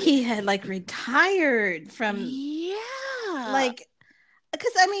thought he had like retired from yeah.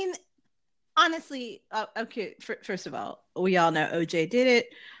 because I mean, honestly, okay. First of all, we all know OJ did it.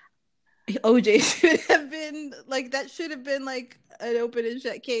 OJ should have been like that. Should have been like an open and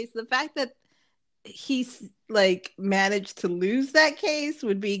shut case. The fact that he's like managed to lose that case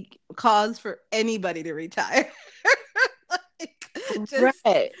would be cause for anybody to retire.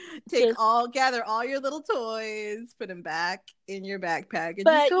 Just gather all your little toys, put them back in your backpack, and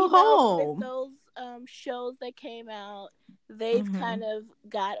just go home. With those shows that came out, they've kind of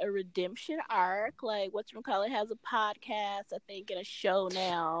got a redemption arc. Like whatchamacallit has a podcast, I think, and a show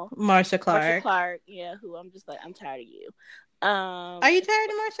now. Marcia Clark, yeah, who I'm just like, I'm tired of you. Are you tired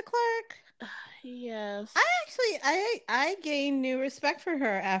of Marcia Clark? Yes. I gained new respect for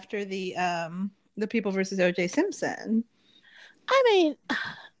her after the People versus O.J. Simpson. I mean,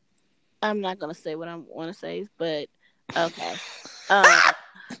 I'm not gonna say what I want to say, but okay.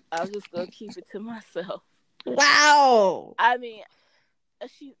 I'm just gonna keep it to myself. Wow. I mean,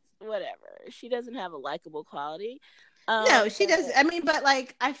 she doesn't have a likable quality. No, she doesn't. I mean, but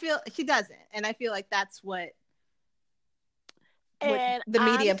like, I feel she doesn't, and I feel like that's what the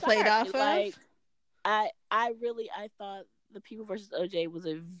media played off of. I thought the People versus OJ was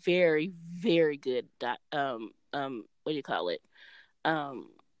a very, very good what do you call it?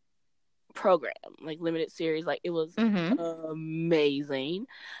 Program, like limited series. Like it was amazing.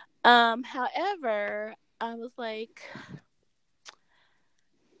 However, I was like,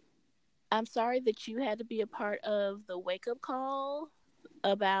 I'm sorry that you had to be a part of the wake up call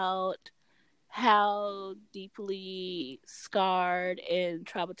about how deeply scarred and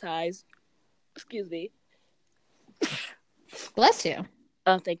traumatized, excuse me. Bless you.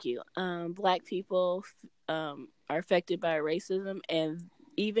 Oh, thank you. Black people are affected by racism, and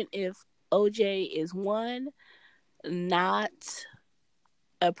even if OJ is one, not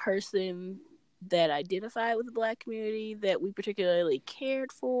a person that identified with the Black community that we particularly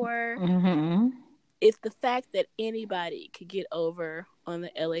cared for. If the fact that anybody could get over on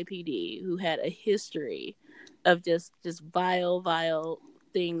the LAPD who had a history of just vile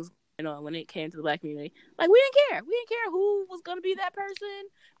things going on when it came to the Black community, like we didn't care. We didn't care who was going to be that person.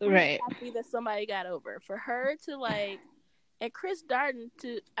 We were happy that somebody got over. For her to like, and Chris Darden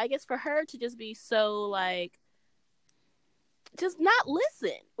to, I guess for her to just be so like, just not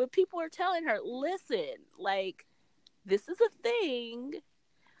listen when people are telling her, listen, like, this is a thing.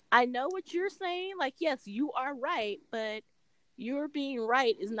 I know what you're saying. Like, yes, you are right, but you're being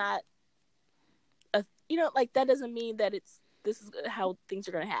right is not like, that doesn't mean that it's this is how things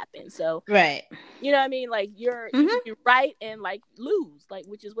are going to happen. So, right. you know what I mean? Like you Mm-hmm. can be right and like lose, like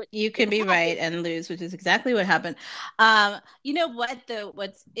which is what You can be right and lose, which is exactly what happened. You know what?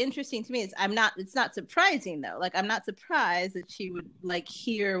 What's interesting to me is it's not surprising though. Like I'm not surprised that she would like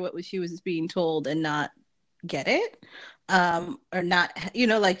hear what she was being told and not get it, or not, you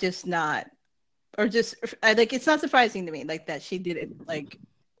know, like just not, or just like it's not surprising to me like that she didn't like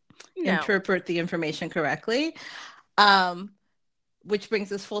interpret the information correctly. Which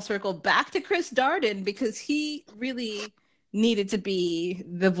brings us full circle back to Chris Darden, because he really needed to be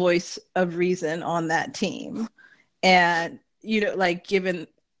the voice of reason on that team. And, you know, like given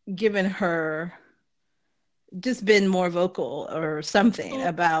her just been more vocal or something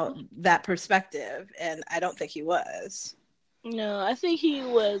about that perspective. And I don't think he was. No, I think he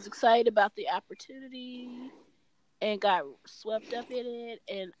was excited about the opportunity and got swept up in it.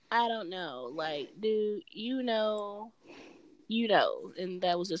 And I don't know, like, dude, you know, and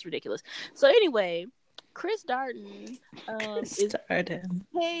that was just ridiculous. So anyway, Chris Darden,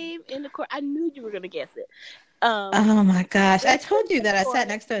 came in the court. I knew you were gonna guess it. Oh my gosh! I told you that I sat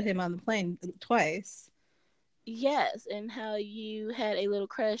next to him on the plane twice. Yes, and how you had a little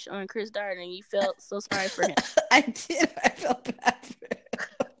crush on Chris Darden and you felt so sorry for him. I did. I felt bad for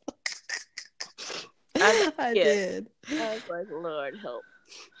him. I did. I was like, Lord help.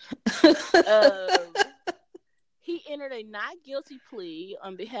 He entered a not guilty plea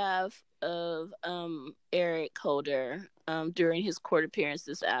on behalf of Eric Holder during his court appearance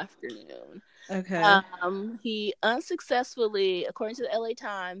this afternoon. Okay. He unsuccessfully, according to the LA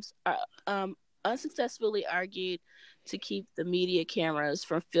Times, unsuccessfully argued to keep the media cameras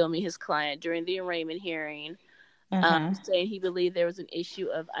from filming his client during the arraignment hearing, saying he believed there was an issue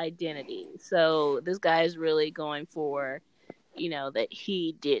of identity. So this guy is really going for, you know, that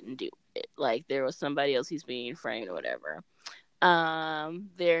he didn't do it. Like there was somebody else he's being framed or whatever.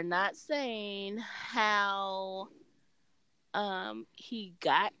 They're not saying how he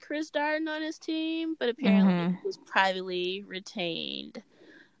got Chris Darden on his team, but apparently he was privately retained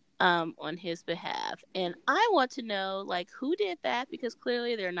on his behalf. And I want to know, like, who did that, because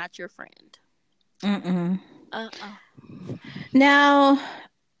clearly they're not your friend. Now,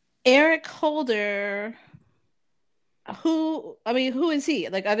 Eric Holder, who is he?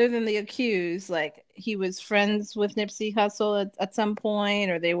 Like, other than the accused, like, he was friends with Nipsey Hussle at some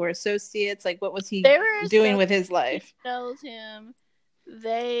point, or they were associates? Like, what was he doing with his life? Knows him.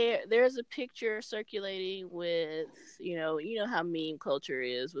 There's a picture circulating with, you know how meme culture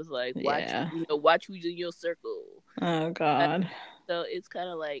is, with like watch who's in your circle. Oh God. So it's kind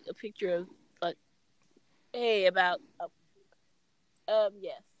of like a picture of like, hey, about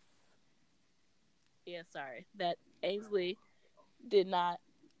sorry that Ainsley did not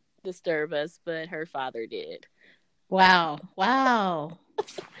disturb us, but her father did. Wow.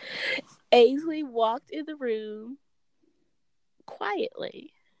 Ainsley walked in the room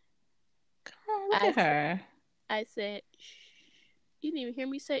quietly. Oh, look at her. I said, shh. You didn't even hear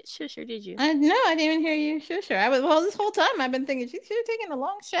me say shush, or did you? No, I didn't even hear you shush her. This whole time I've been thinking she should have taken a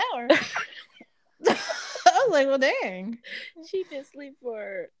long shower. I was like, well, dang. She did sleep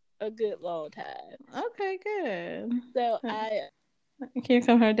for a good long time. Okay, good. So here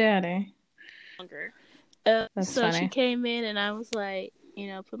come her daddy. So funny. She came in and I was like,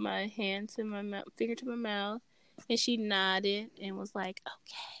 put my hand to my mouth, finger to my mouth, and she nodded and was like,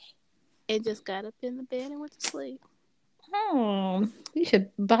 okay, and just got up in the bed and went to sleep. Oh, you should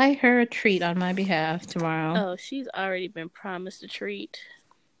buy her a treat on my behalf tomorrow. Oh, she's already been promised a treat.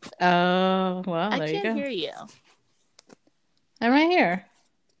 Oh, well, there you go. I can't hear you. I'm right here.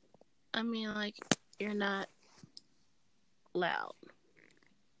 I mean, like, you're not loud.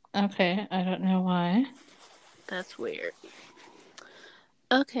 Okay, I don't know why. That's weird.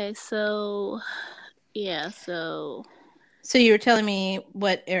 Okay, so, yeah, so... So you were telling me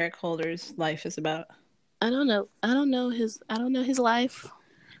what Eric Holder's life is about. I don't know his life.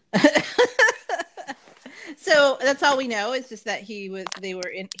 So that's all we know. It's just that he was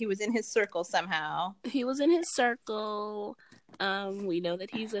in his circle somehow. He was in his circle. We know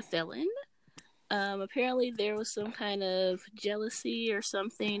that he's a felon. Apparently there was some kind of jealousy or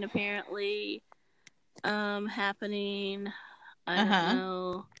something apparently happening. I don't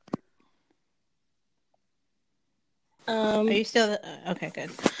know. Are you still okay, good.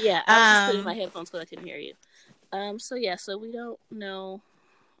 Yeah, I was just putting my headphones because I couldn't hear you. So we don't know.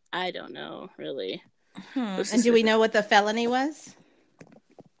 I don't know, really. And do we know what the felony was?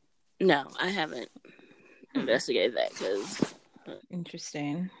 No, I haven't investigated that because...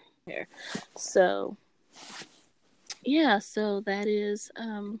 Interesting. Here. So, yeah, so that is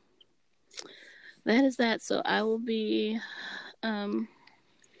that is that. So I will be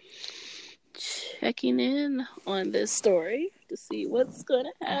checking in on this story to see what's going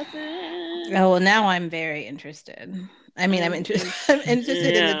to happen. Oh, well, now I'm very interested. I mean, I'm interested. I'm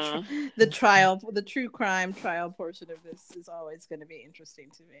interested in the trial, the true crime trial portion of this is always going to be interesting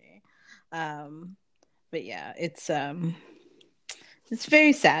to me. But yeah, it's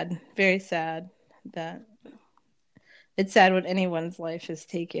very sad that it's sad what anyone's life has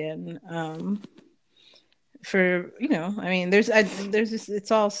taken. For I mean, there's just,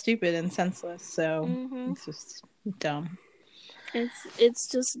 it's all stupid and senseless. So it's just dumb. It's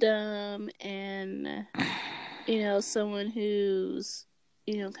just dumb, and someone who's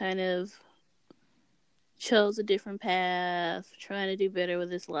kind of chose a different path, trying to do better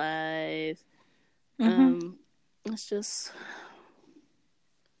with his life. It's just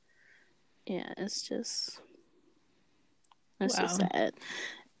it's just sad.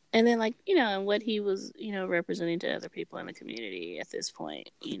 And then, and what he was, representing to other people in the community at this point,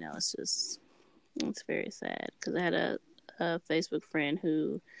 it's very sad. Because I had a Facebook friend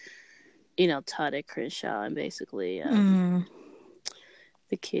who, taught at Crenshaw, and basically the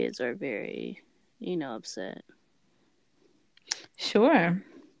kids are very, upset. Sure.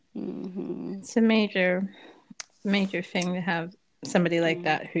 It's a major thing to have somebody like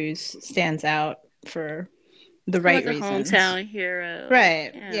that who stands out for the right reasons. A hometown hero.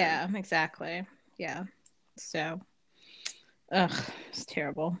 Right. Yeah, exactly. Yeah. So, it's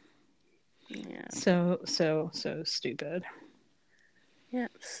terrible. Yeah. So stupid. Yeah.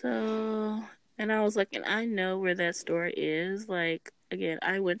 So, and I was like, and I know where that store is. Like, again,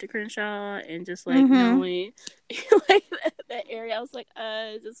 I went to Crenshaw, and just knowing that area, I was like,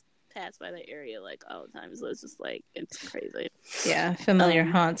 just pass by that area all the time. So it's just it's crazy. Yeah, familiar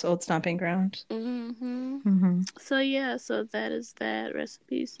haunts, old stomping ground. So yeah, so that is that. Rest in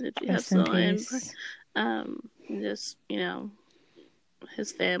peace. And if you have someone, just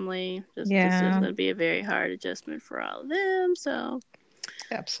his family, this is going to be a very hard adjustment for all of them. So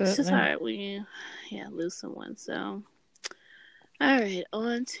absolutely, it's just hard when you lose someone. So all right,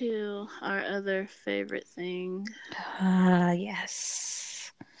 on to our other favorite thing.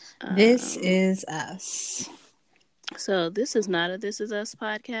 Yes. This Is Us. So this is not a This Is Us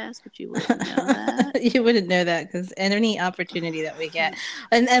podcast, but you wouldn't know that. You wouldn't know that because any opportunity that we get,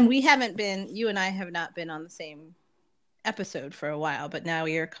 and we haven't been, you and I have not been on the same episode for a while, but now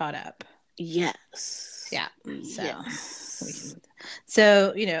you're caught up. Yes. Yeah.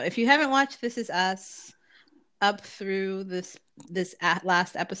 So if you haven't watched This Is Us up through this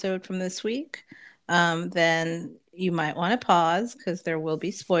last episode from this week, then you might want to pause because there will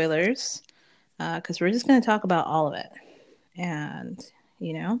be spoilers, because we're just going to talk about all of it. And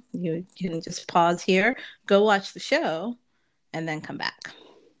you can just pause here, go watch the show, and then come back.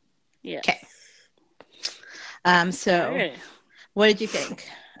 Yeah. Okay. So what did you think?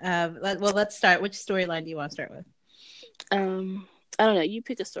 Let's start. Which storyline do you want to start with? I don't know. You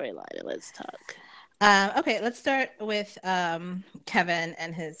pick a storyline and let's talk. Okay, let's start with Kevin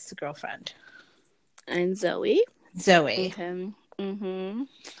and his girlfriend. And Zoe. Okay.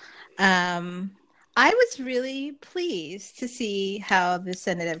 I was really pleased to see how this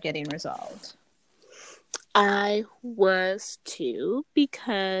ended up getting resolved. I was too,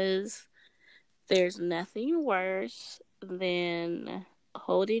 because there's nothing worse than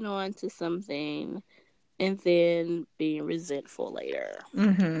holding on to something and then being resentful later.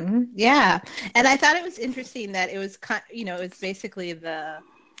 Yeah. And I thought it was interesting that it was, it's basically the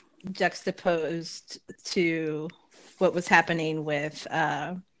juxtaposed to what was happening with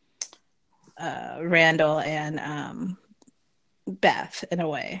Randall and Beth in a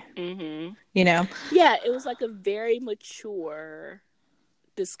way. Yeah, it was a very mature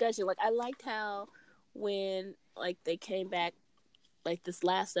discussion. I liked how when they came back, this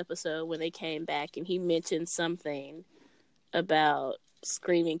last episode, when they came back and he mentioned something about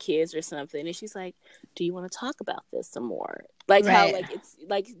screaming kids or something, and she's like, do you want to talk about this some more? Right. How it's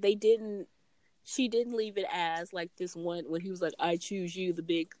she didn't leave it as this one when he was like, I choose you, the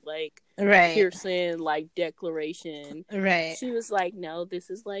big Pearson declaration. Right. She was like, no, this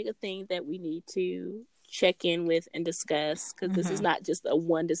is a thing that we need to check in with and discuss, because this is not just a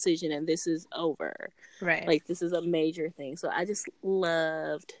one decision and this is over. Right. This is a major thing. So I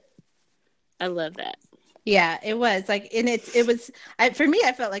love that. Yeah, it was and it was for me,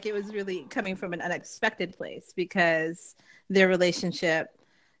 I felt like it was really coming from an unexpected place, because their relationship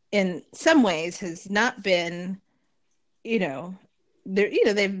in some ways has not been, they've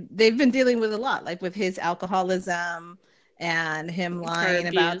been dealing with a lot, with his alcoholism and him lying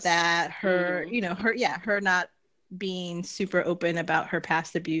about that, her not being super open about her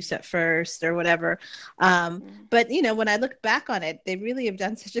past abuse at first or whatever. But when I look back on it, they really have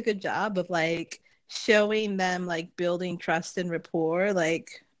done such a good job of like showing them like building trust and rapport,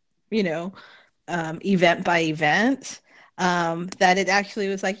 like, event by event. That it actually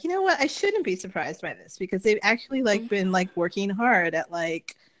was like, you know what, I shouldn't be surprised by this, because they've actually like been like working hard at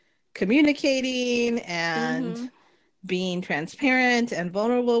like communicating and being transparent and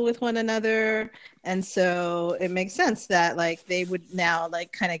vulnerable with one another. And so it makes sense that like they would now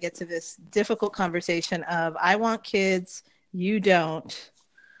like kind of get to this difficult conversation of, I want kids, you don't,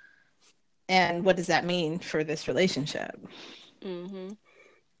 and what does that mean for this relationship? And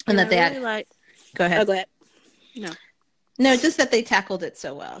that I they really had like. Go ahead. Oh, go ahead. No, just that they tackled it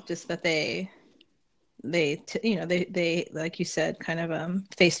so well. Just that they like you said, kind of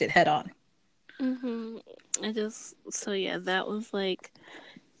faced it head on. That was like,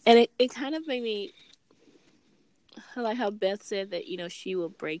 and it kind of made me like how Beth said that, she will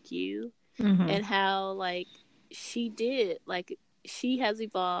break you, and how like she did, like she has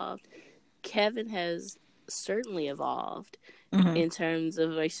evolved. Kevin has certainly evolved in terms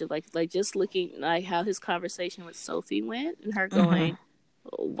of like just looking like how his conversation with Sophie went, and her going,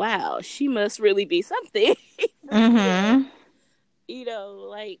 wow, she must really be something. Like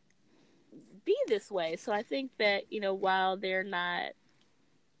be this way. So I think that, while they're not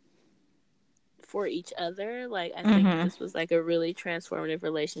for each other, like I think this was like a really transformative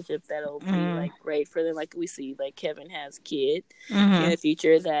relationship that'll be like great for them. Like we see like Kevin has a kid in the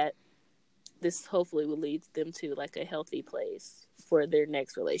future, that this hopefully will lead them to like a healthy place for their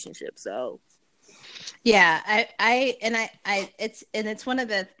next relationship. So yeah, I it's one of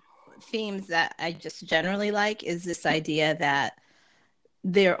the themes that I just generally like, is this idea that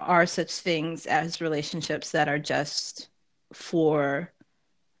there are such things as relationships that are just for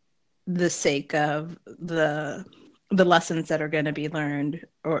the sake of the lessons that are going to be learned,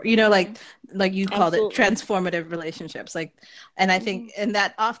 or like you called it, transformative relationships, like. And I think, and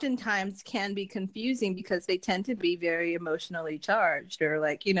that oftentimes can be confusing because they tend to be very emotionally charged, or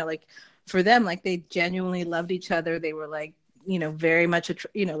like, like for them, like they genuinely loved each other, they were like, very much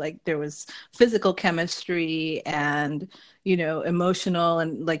like there was physical chemistry and emotional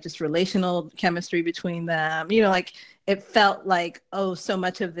and like just relational chemistry between them, like it felt like, oh, so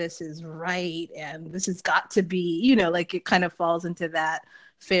much of this is right, and this has got to be, like it kind of falls into that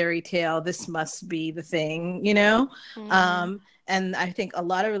fairy tale, this must be the thing, and I think a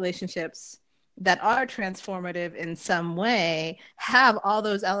lot of relationships that are transformative in some way have all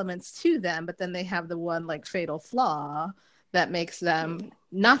those elements to them, but then they have the one like fatal flaw that makes them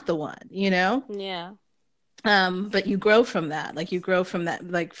not the one, yeah. But you grow from that,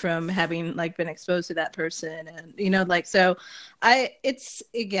 like from having like been exposed to that person, and like, so it's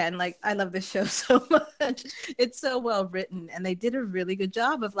again, like I love this show so much. It's so well written, and they did a really good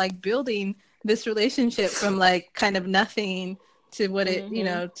job of like building this relationship from like kind of nothing to what it,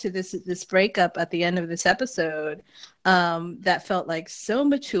 to this breakup at the end of this episode, that felt like so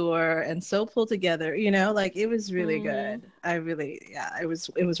mature and so pulled together, like it was really good. It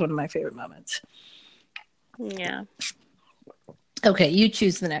was one of my favorite moments. Yeah. Okay, you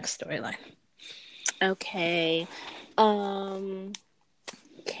choose the next storyline. Okay. Can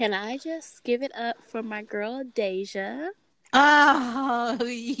I just give it up for my girl Deja? Oh,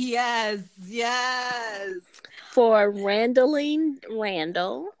 yes. For Randall.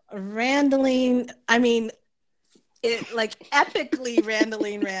 Randalling, I mean, it like epically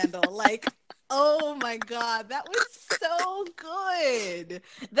Randall. Like, oh my God, that was so good.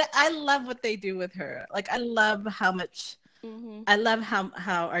 That I love what they do with her. Like, I love how much. I love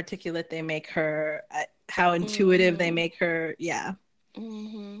how articulate they make her, how intuitive they make her. Yeah.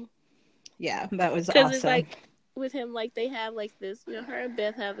 Yeah, that was awesome. It's like with him, like they have like this, her and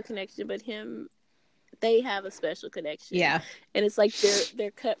Beth have a connection, but they have a special connection. Yeah. And it's like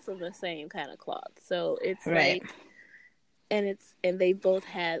they're cut from the same kind of cloth. So it's right. Like, and they both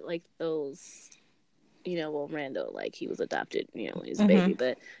had like those, well, Randall, like he was adopted, when he was a baby,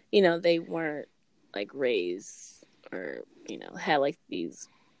 but they weren't like raised or, had like these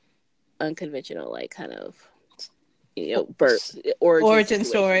unconventional, like kind of, birth origin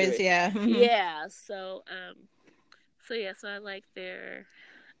stories. Yeah. Yeah. So I liked their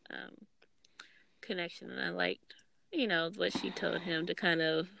connection, and I liked, what she told him to kind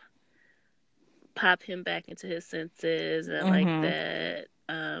of pop him back into his senses, and I like that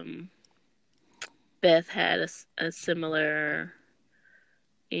Beth had a similar,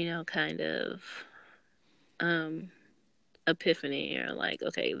 kind of epiphany, or like,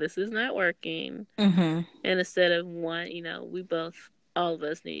 okay, this is not working, and instead of one, all of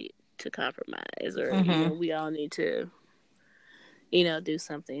us need to compromise, or Mm-hmm. we all need to do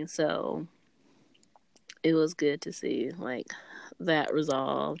something. So it was good to see like that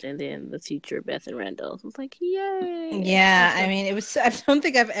resolved, and then the future Beth and Randall. I was like, yay! Yeah, I So, mean, it was. I don't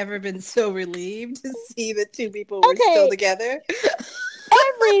think I've ever been so relieved to see that two people were still okay, together.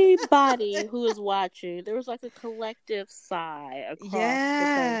 everybody who was watching, there was like a collective sigh across the Yes,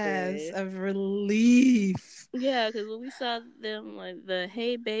 country. of relief. Yeah, because when we saw them, like the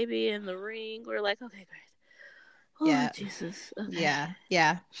 "Hey Baby" and the ring, we're like, okay, great. Oh Yeah, Jesus, okay.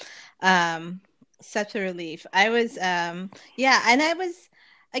 yeah. Um, Such a relief. I was, yeah, and I was,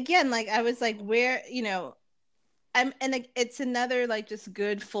 again, like I was like, where, and like, it's another like just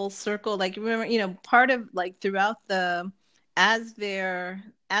good full circle. Like remember, part of like throughout as they're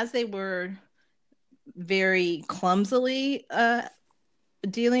as they were very clumsily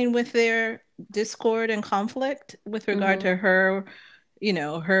dealing with their discord and conflict with regard Mm-hmm. to her,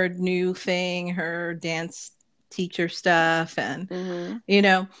 her new thing, her dance teacher stuff, and Mm-hmm. you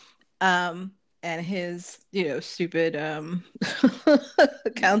know, um, and his, stupid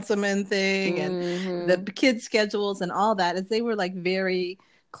councilman thing, and the Mm-hmm. kids' schedules and all that, as they were like very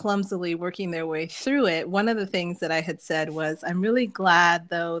clumsily working their way through it. One of the things that I had said was, I'm really glad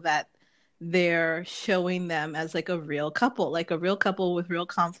though that they're showing them as like a real couple with real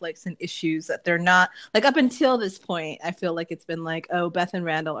conflicts and issues, that they're not like, up until this point, I feel like it's been like, oh, Beth and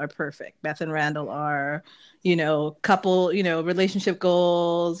Randall are perfect. Beth and Randall are, couple, relationship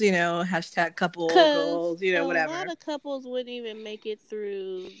goals, hashtag couple Because goals, a lot whatever. of couples wouldn't even make it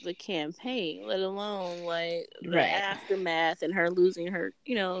through the campaign, let alone like the Right. aftermath and her losing her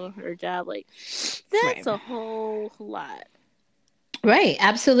job. Like, Right. that's a whole lot. Right,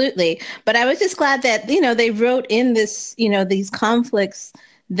 absolutely. But I was just glad that, they wrote in this, these conflicts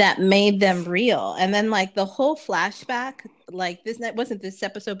that made them real. And then like the whole flashback, like this, that wasn't this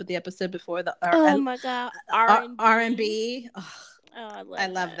episode, but the episode before, the Oh my God, R and B. R&B. Oh, Oh, I I love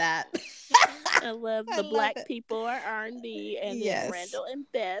love that. that. I love I the love black it. people are R&B, and then Yes. Randall and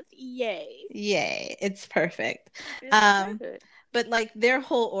Beth. Yay! Yay. It's perfect. It's Um, perfect. but like their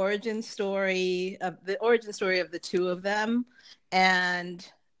whole origin story of the two of them, and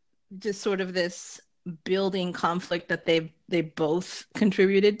just sort of this building conflict that they both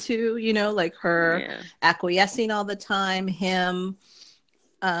contributed to, like her Yeah. acquiescing all the time, him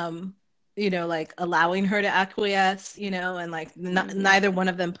um like allowing her to acquiesce, and like Mm-hmm. neither one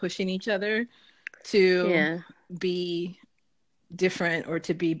of them pushing each other to Yeah. be different or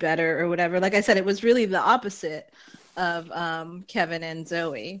to be better or whatever. Like I said, it was really the opposite of Kevin and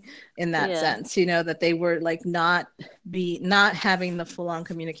Zoe in that Yeah. sense, that they were like not having the full on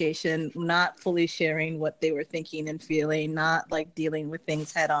communication, not fully sharing what they were thinking and feeling, not like dealing with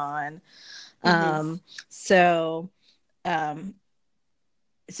things head on. Mm-hmm. So um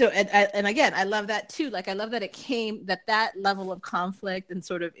and again, I love that too. Like I love that it came, that level of conflict and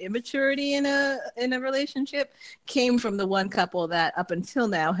sort of immaturity in a relationship came from the one couple that up until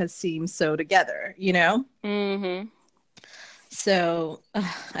now has seemed so together, Mm-hmm. So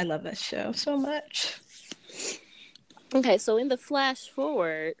I love that show so much. Okay, so in the flash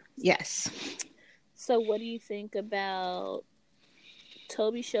forward, Yes. so what do you think about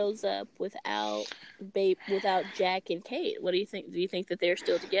Toby shows up without Jack and Kate? What do you think? Do you think that they're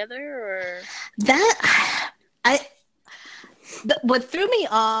still together, or That I what threw me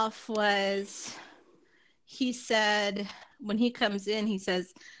off was, he said, when he comes in, he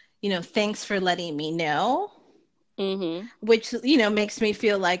says, thanks for letting me know. mm-hmm. Which, makes me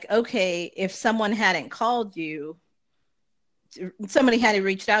feel like, okay, if someone hadn't called you, somebody hadn't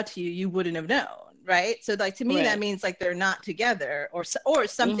reached out to you, you wouldn't have known, right? So like, to me, that Right. means like they're not together, or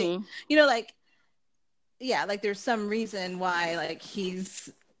something, Mm-hmm. like, yeah, like there's some reason why like he's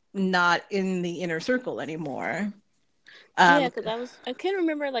not in the inner circle anymore. Yeah, um because I can't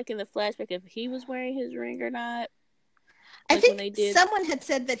remember like in the flashback if he was wearing his ring or not. I Like when think they did, someone had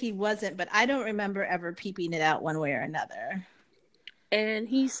said that he wasn't, but I don't remember ever peeping it out one way or another. and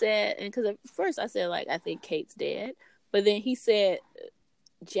he said, and because at first I said like I think Kate's dead, but then he said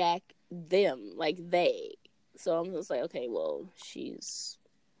Jack them like they. So I'm just like, okay, well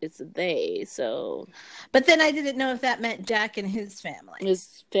it's a they, so But then I didn't know if that meant Jack and his family,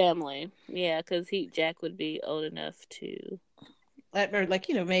 his family. Yeah, because Jack would be old enough to. or like,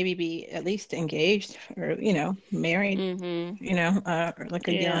 maybe be at least engaged, or married, Mm-hmm. or like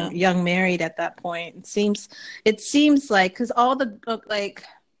a Yeah. young married at that point. It seems like, because all the like,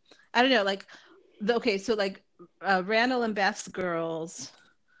 I don't know, like okay, so like Randall and Beth's girls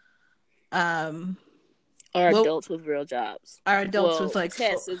um Are well adults with real jobs. are adults with Well, like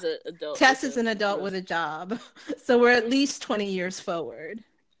Tess is an adult with Tess is a an adult real. with a job. So we're at least 20 years forward.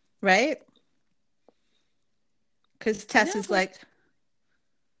 right? Because Tess No, is because like,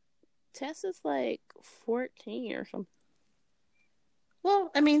 Tess is like 14 or something.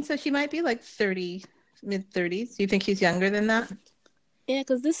 well, I mean, so she might be like 30, mid 30s. Do you think she's younger than that? Yeah,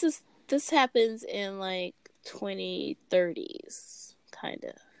 because this happens in like 2030s, kind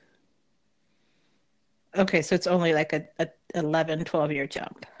of. Okay, so it's only like a 11, 12-year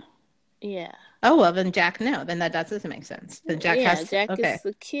jump. Yeah. Oh, well, then Jack, no. Then that doesn't make sense. Then Jack Yeah, has, Jack okay. is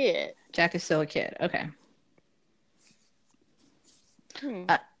the kid. Jack is still a kid. Okay. Hmm.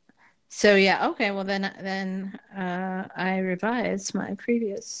 Uh, so yeah, okay. Well, I revised my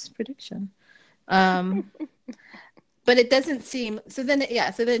previous prediction. Um, but it doesn't seem so. Then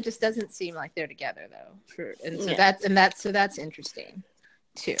so then it just doesn't seem like they're together though. Yeah. So that's interesting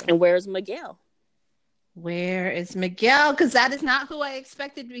too. And where's Miguel? Where is Miguel? Because that is not who I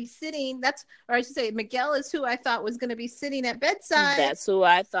expected to be sitting. Or I should say, Miguel is who I thought was going to be sitting at bedside. That's who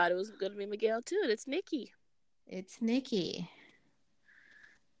I thought it was going to be, Miguel too. It's Nikki. It's Nikki.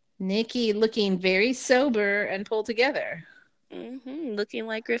 Nikki looking very sober and pulled together. Mm-hmm. Looking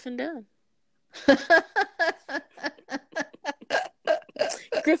like Griffin Dunn.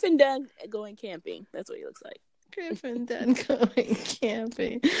 Griffin Dunn going camping. That's what he looks like. Griffin Dunn going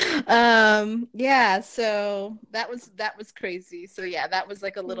camping. Yeah, so that was crazy. So yeah, that was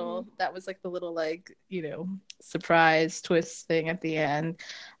like the little like, surprise twist thing at the end.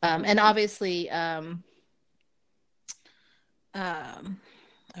 And obviously I'm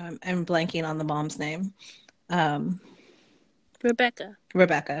blanking on the mom's name. Rebecca.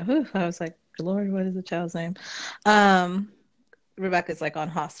 Whew, I was like, Lord, what is the child's name? Rebecca's like on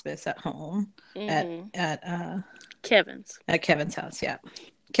hospice at home at Kevin's house. Yeah,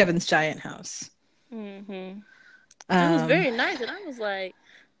 Kevin's giant house. Mm-hmm. It was very nice, and I was like,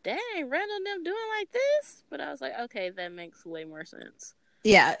 "Dang, Randall and them doing like this?" But I was like, "Okay, that makes way more sense."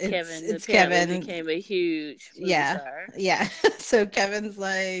 Yeah, Kevin became a huge movie star. Yeah. So Kevin's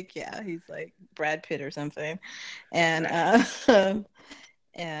like, he's like Brad Pitt or something, and right.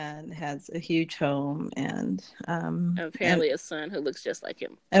 And has a huge home and apparently a son who looks just like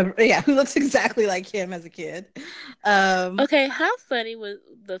him. Who looks exactly like him as a kid. Okay, how funny was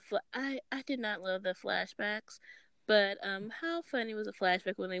I did not love the flashbacks, but how funny was the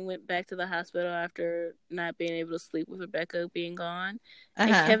flashback when they went back to the hospital after not being able to sleep with Rebecca being gone,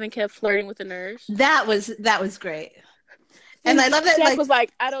 and Kevin kept flirting with the nurse. That was great. And I love that Jack was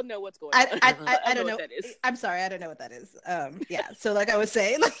like, I don't know what's going on. I don't know what that is. I'm sorry, I don't know what that is. Yeah. So like I was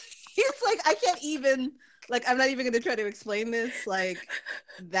saying, like he's like, I can't even, like, I'm not even gonna try to explain this. Like,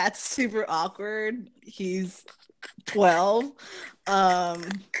 that's super awkward. He's 12.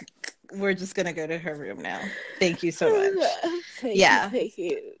 We're just gonna go to her room now. Thank you so much. Thank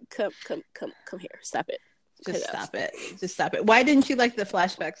you. Come here. Stop it. Just stop it. Why didn't you like the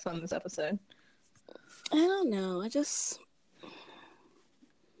flashbacks on this episode? I don't know. I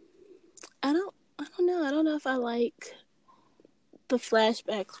don't know. I don't know if I like the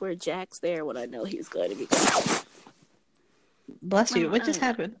flashbacks where Jack's there when I know he's going to be gone. Bless you. What just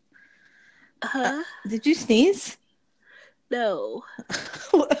happened? Huh? Did you sneeze? No.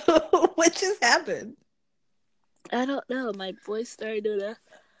 What just happened? I don't know. My voice started doing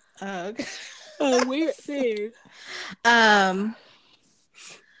okay. a weird thing.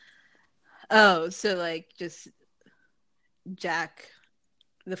 Oh, so like just Jack,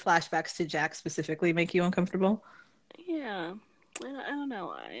 the flashbacks to Jack specifically make you uncomfortable? Yeah. I don't know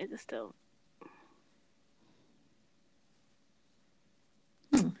why. I just don't.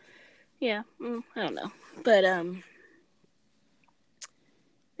 Yeah. I don't know. But,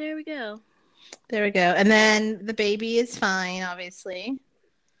 there we go. And then the baby is fine, obviously.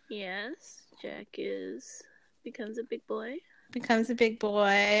 Yes. Jack becomes a big boy.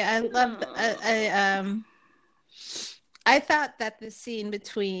 I love I thought that the scene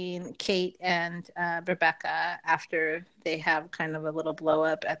between Kate and Rebecca after they have kind of a little blow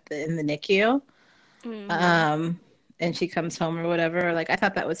up in the NICU, and she comes home or whatever, like I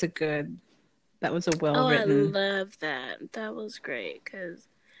thought that was a well written. I love that. That was great because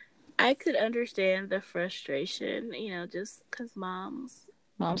I could understand the frustration, just because moms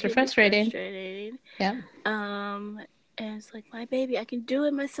are frustrating. Yeah. And it's like, my baby, I can do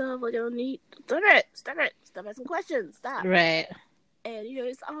it myself. Like, I don't need... Stop asking questions. Stop. Right. And,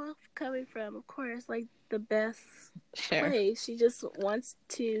 it's all coming from, of course, like, the best place. She just wants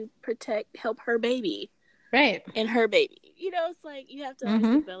to help her baby. Right. And her baby. It's like, you have to always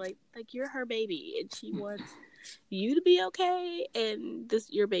think about, like, you're her baby. And she wants you to be okay and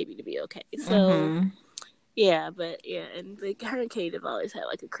your baby to be okay. So... Yeah, and like her and Kate have always had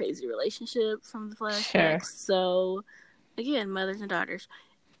like a crazy relationship from the flashbacks. So, again, mothers and daughters,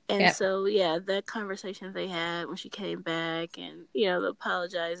 And Yep. so, yeah, that conversation they had when she came back, and the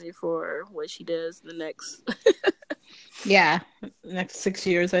apologizing for what she does the next. Yeah. Next 6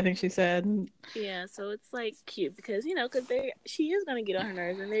 years, I think she said. Yeah, so it's like cute because because she is gonna get on her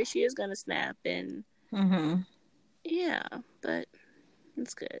nerves, and there she is gonna snap, and Mm-hmm. yeah, but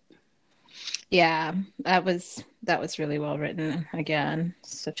it's good. Yeah, that was really well written. Again,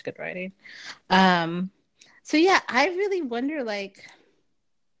 such good writing. Um, so yeah, I really wonder, like,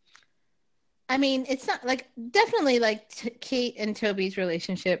 I mean, it's not like definitely like Kate and Toby's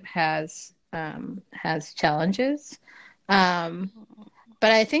relationship has challenges. Um,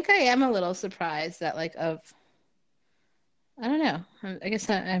 but I think I am a little surprised that like of I don't know. I guess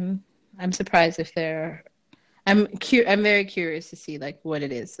I'm surprised if they're I'm very curious to see like what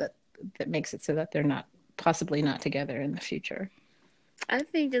it is that makes it so that they're not possibly not together in the future. I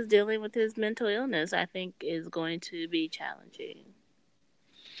think just dealing with his mental illness, I think, is going to be challenging.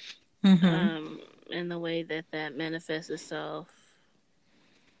 Mm-hmm. Um, in the way that manifests itself,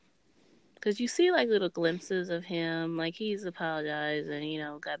 because you see like little glimpses of him, like he's apologized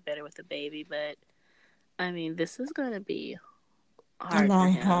and got better with the baby, but I mean, this is gonna be A hard for long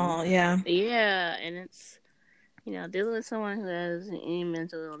him. haul, yeah. Yeah, and it's dealing with someone who has any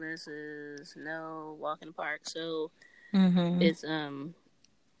mental illnesses, no walk in the park, so Mm-hmm. it's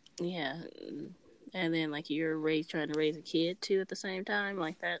yeah, and then like you're trying to raise a kid too at the same time,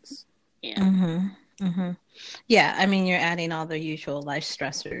 like that's yeah. Mm-hmm. Mm-hmm. Yeah, I mean, you're adding all the usual life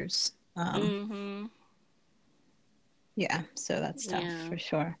stressors. Mhm. Yeah, so that's tough Yeah. for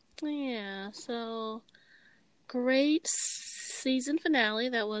sure. Yeah. So great season finale.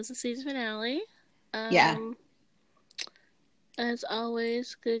 That was the season finale. Yeah, Um, as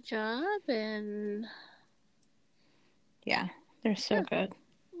always, good job, and yeah, they're so yeah. good.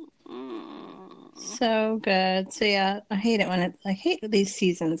 Mm. So good. So yeah, I hate these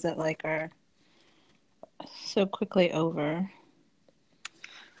seasons that like are so quickly over.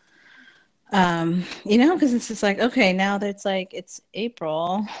 Because it's just like, okay, now that it's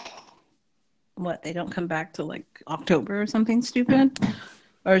April. What, they don't come back till like October or something stupid?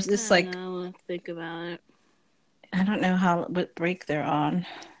 Or is I this don't like know. I'll think about it. I don't know what break they're on.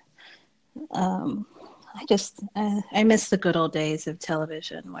 Um, I miss the good old days of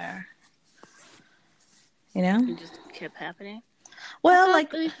television where, you know, It just kept happening. I well,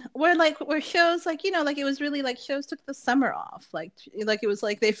 thought they. where shows like like it was really like shows took the summer off, like it was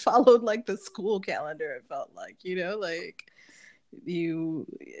like they followed like the school calendar. It felt like like you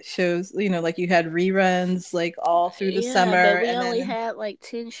shows like you had reruns like all through the Yeah, but summer, we and only then had like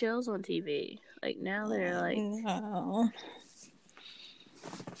 10 shows on TV. Like now they're like no,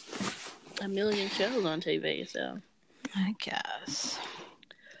 a million shows on TV. So I guess.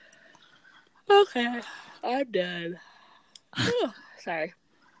 okay, I'm done. Sorry,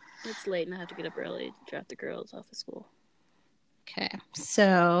 it's late and I have to get up early to drop the girls off at school. Okay,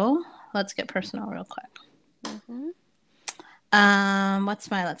 so let's get personal real quick. Mm-hmm.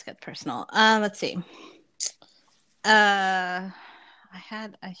 What's my let's get personal? Let's see. I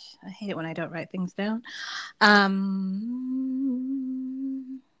hate it when I don't write things down.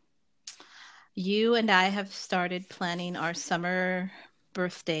 You and I have started planning our summer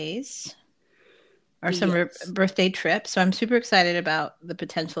birthdays, our summer Yes. birthday trip. So I'm super excited about the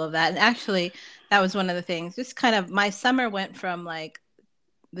potential of that. And actually, that was one of the things. Just kind of my summer went from like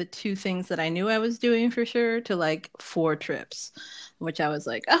the two things that I knew I was doing for sure to like 4 trips, which I was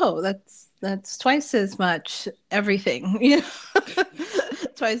like, oh, that's twice as much everything,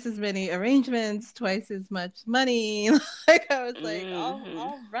 twice as many arrangements, twice as much money. Like I was like, Mm-hmm.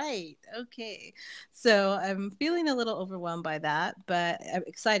 all right, okay. So I'm feeling a little overwhelmed by that, but I'm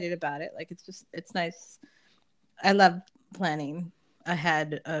excited about it. Like it's nice. I love planning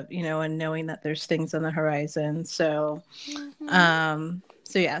ahead of and knowing that there's things on the horizon. Mm-hmm.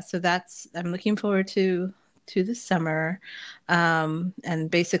 So yeah, so that's I'm looking forward to the summer, and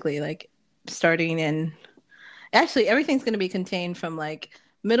basically like starting in actually everything's going to be contained from like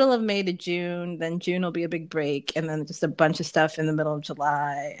middle of May to June. Then June will be a big break, and then just a bunch of stuff in the middle of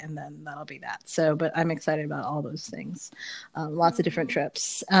July, and then that'll be that. So, but I'm excited about all those things, lots of different Mm-hmm.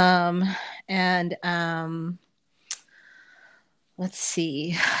 trips, and let's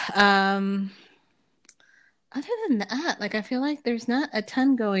see. Um, Other than that, like I feel like there's not a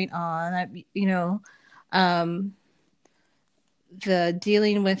ton going on. Um, the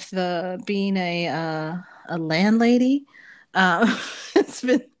dealing with the being a landlady, it's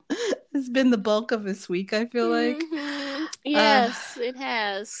been the bulk of this week. I feel like, Mm-hmm. uh, Yes, it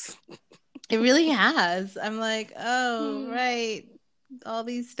has. it really has. I'm like, oh Mm. right, all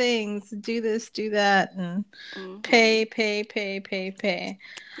these things, do this, do that, and pay.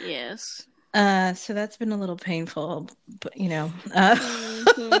 Yes. So that's been a little painful, but a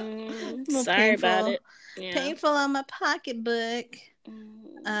little Sorry about painful, it. Yeah. painful on my pocketbook.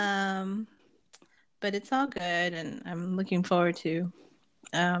 Mm-hmm. But it's all good, and I'm looking forward to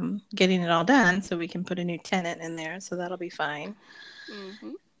getting it all done so we can put a new tenant in there, so that'll be fine.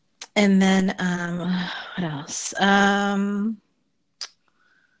 Mm-hmm. And then what else? I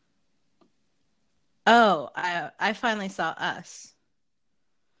finally saw Us.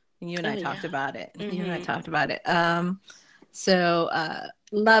 You and I talked about it. Mm-hmm. You and I talked about it. So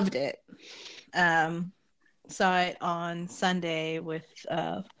loved it. Saw it on Sunday with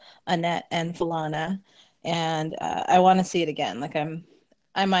Annette and Falana, and I want to see it again. Like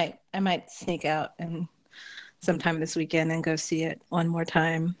I might sneak out and sometime this weekend and go see it one more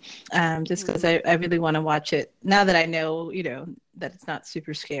time, just because I really want to watch it now that I know that it's not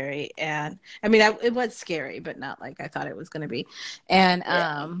super scary. And I mean it was scary, but not like I thought it was going to be. And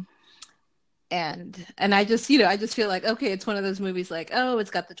and I just feel like, okay, it's one of those movies like, oh,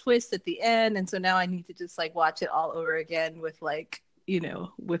 it's got the twist at the end, and so now I need to just like watch it all over again with like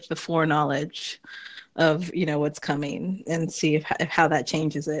with the foreknowledge of what's coming, and see if how that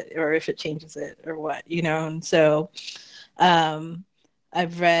changes it, or if it changes it, or what. And so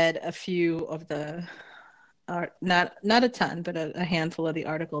I've read a few of the not a ton, but a handful of the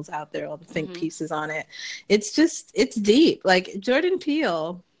articles out there, all the think pieces on it. It's deep. Like Jordan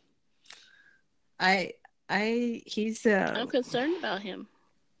Peele, I'm concerned about him.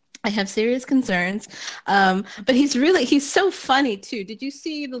 I have serious concerns, but he's so funny too. Did you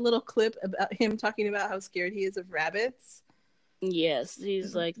see the little clip about him talking about how scared he is of rabbits? Yes,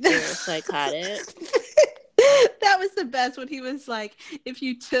 he's like they're psychotic. That was the best, when he was like, if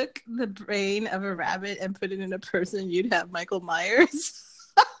you took the brain of a rabbit and put it in a person, you'd have Michael Myers.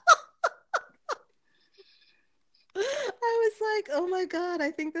 I was like, oh my God, I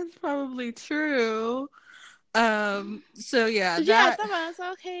think that's probably true. So yeah, I thought about it.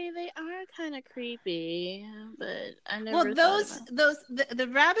 Okay, they are kind of creepy, but I never thought about the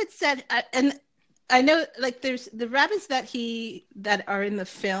rabbits that and I know, like, there's the rabbits that are in the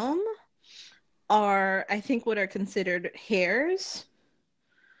film are, I think, what are considered hares.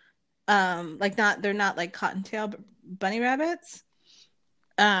 Like, they're not like cottontail bunny rabbits.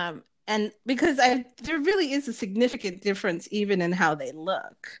 And because there really is a significant difference even in how they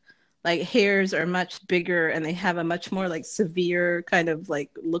look. Like, hares are much bigger and they have a much more like severe kind of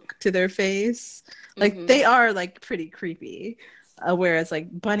like look to their face. Like they are like pretty creepy. Whereas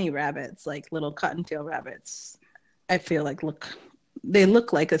like bunny rabbits, like little cottontail rabbits, I feel like they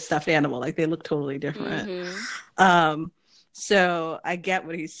look like a stuffed animal. Like they look totally different. So I get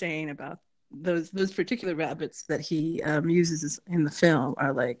what he's saying about those particular rabbits that he uses in the film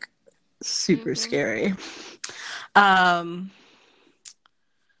are like super scary.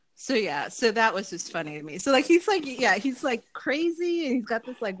 So yeah, so that was just funny to me. So like he's like crazy, and he's got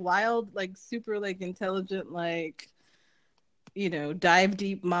this like wild, like super like intelligent, like dive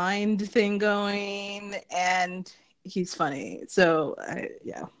deep mind thing going, and he's funny. So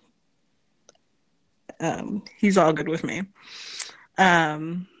he's all good with me.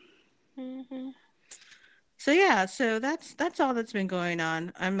 So yeah, so that's all that's been going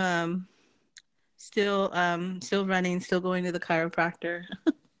on. I'm still running, still going to the chiropractor.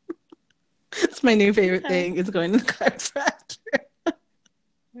 It's my new favorite thing, is going to the chiropractor.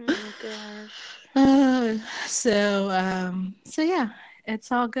 Oh gosh. So yeah,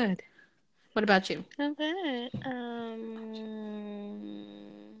 it's all good. What about you? Okay.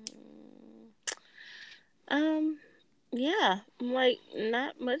 Yeah, like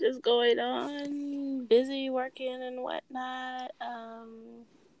not much is going on. Busy working and whatnot.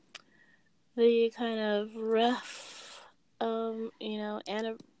 The kind of rough, mom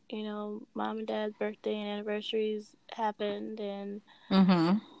and dad's birthday and anniversaries happened, and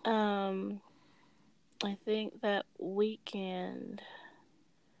I think that weekend,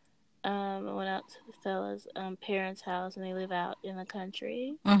 I went out to the fella's parents' house, and they live out in the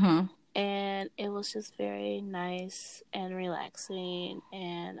country. And it was just very nice and relaxing,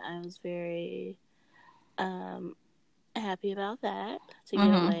 and I was very happy about that, to get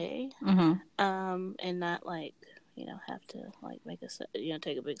away, and not like have to like make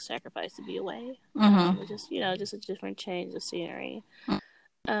take a big sacrifice to be away. Just just a different change of scenery.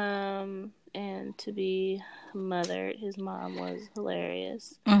 And to be mothered, his mom was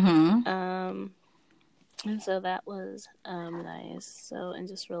hilarious. And so that was nice. So, and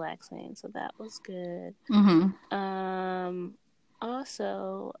just relaxing. So that was good.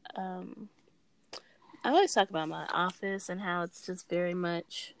 Also, I always talk about my office and how it's just very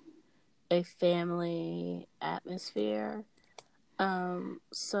much a family atmosphere.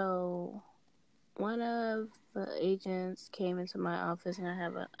 So one of the agents came into my office, and I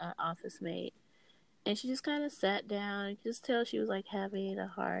have an office mate, and she just kind of sat down and just tell she was like having a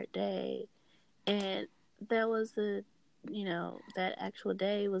hard day, and that was that actual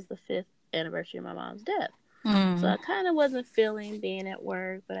day was the 5th anniversary of my mom's death. So I kind of wasn't feeling being at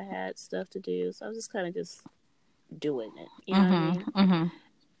work, but I had stuff to do, so I was just kind of just doing it, you know what I mean? Mm-hmm.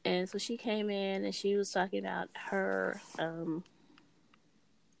 And so she came in and she was talking about her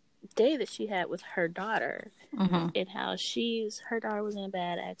day that she had with her daughter, and how her daughter was in a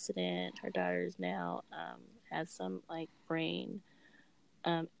bad accident. Her daughter's now has some like brain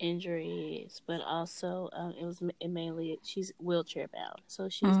injuries, but also it mainly she's wheelchair bound, so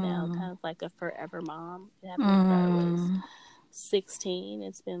she's now kind of like a forever mom. It happened when her daughter was 16.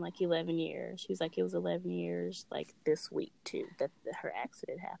 It's been like 11 years. She was like, it was 11 years like this week too that her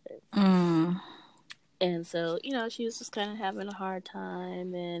accident happened. And so she was just kind of having a hard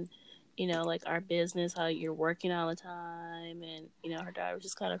time, and like our business, how you're working all the time, and her daughter was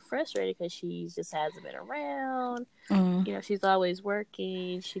just kind of frustrated because she just hasn't been around. She's always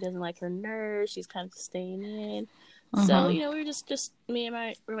working. She doesn't like her nurse. She's kind of staying in. So we were just me and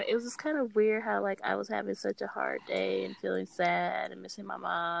my roommate. It was just kind of weird how like I was having such a hard day and feeling sad and missing my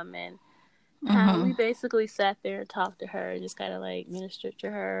mom, and how we basically sat there and talked to her and just kind of like ministered to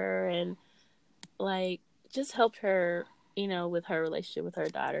her and like just helped her with her relationship with her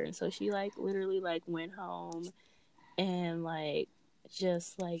daughter. And so she like literally like went home and like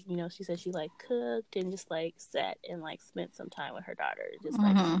just like she said she like cooked and just like sat and like spent some time with her daughter, just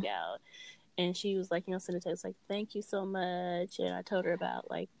like hung out. And she was like sent a text like, thank you so much. And I told her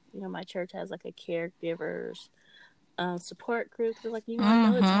about like my church has like a caregivers support group. They're like, I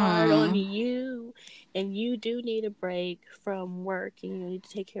know it's hard on you, and you do need a break from work, and you need to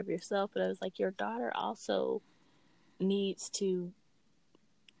take care of yourself. But I was like, your daughter also needs to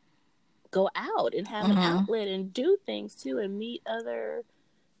go out and have an outlet and do things too, and meet other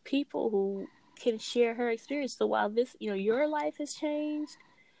people who can share her experience. So while this, your life has changed,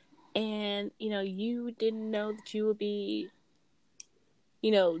 and you didn't know that you would be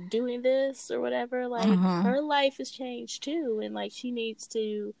doing this or whatever, like her life has changed too, and like she needs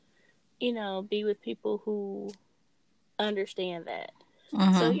to be with people who understand that.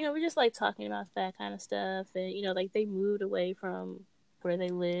 So we're just like talking about that kind of stuff, and like they moved away from where they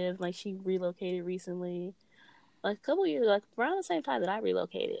live. Like she relocated recently, like a couple years ago, like around the same time that I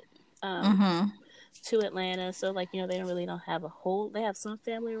relocated to Atlanta. So like they don't have they have some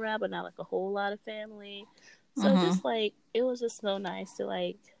family around, but not like a whole lot of family. So just like it was just so nice to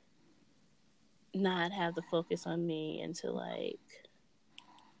like not have the focus on me and to like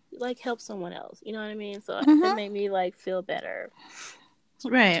help someone else. You know what I mean? So that made me like feel better.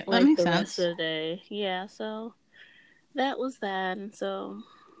 Right. Like that makes the sense. rest of the day. Yeah. So that was that, and so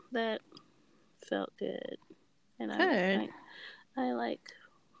that felt good. And Good. I like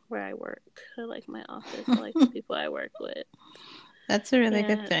where I work. I like my office. I like the people I work with. That's a really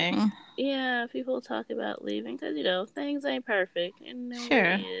good thing. Yeah, people talk about leaving because things ain't perfect, and Sure.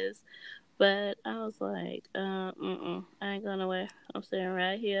 nobody is. But I was like, I ain't going away. I'm staying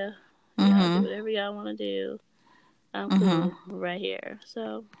right here. Y'all do whatever y'all want to do. I'm cool right here.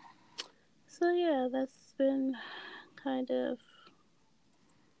 So yeah, that's been kind of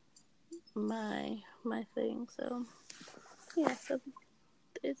my thing. So yeah, so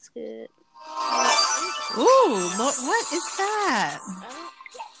it's good. Ooh, what is that?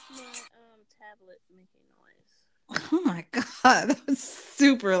 It's my tablet making noise. Oh my god, that was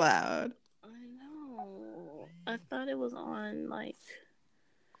super loud. I know. I thought it was on like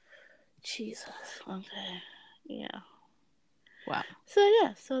Jesus. Okay. Yeah. Wow. So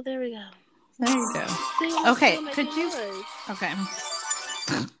yeah, so there we go. There you go. See, okay, could you? Noise. Okay.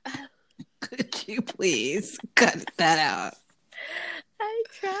 Could you please cut that out? I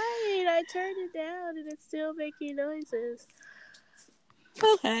tried. I turned it down, and it's still making noises.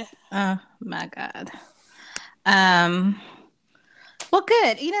 Okay. Oh my god. Well,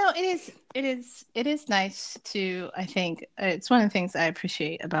 good. It is nice to. I think it's one of the things I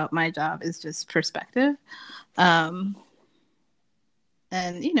appreciate about my job is just perspective.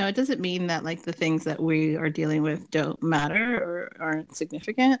 And it doesn't mean that like the things that we are dealing with don't matter or aren't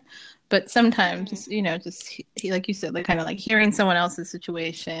significant, but sometimes just like you said, like kind of like hearing someone else's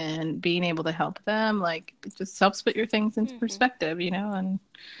situation, being able to help them, like it just helps put your things into perspective, and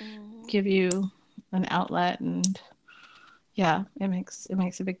give you an outlet, and yeah, it makes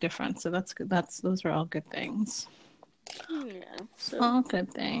a big difference. So that's good. Those are all good things. Yeah. So. All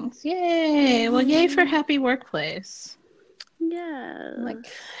good things. Yay! Well, yay for happy workplace. Yeah. Like,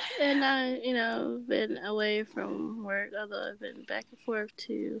 And I, been away from work, although I've been back and forth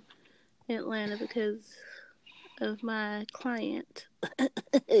to Atlanta because of my client.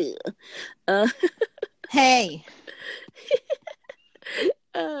 uh, hey.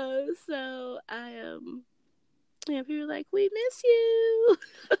 so I am. Yeah, people are like, we miss you.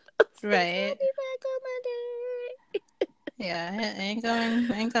 It's like, I'll Right. be back on Monday. Yeah,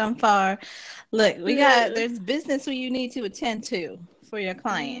 ain't going far. Look, there's business you need to attend to for your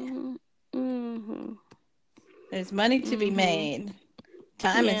client. Mm-hmm. There's money to be made.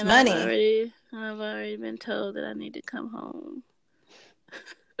 Time Yeah, is and money. I've already been told that I need to come home.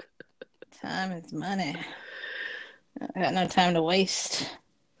 Time is money. I got no time to waste.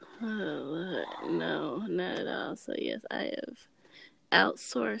 Oh, no, not at all. So yes, I have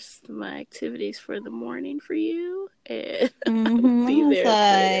outsourced my activities for the morning for you, and I'll be I was there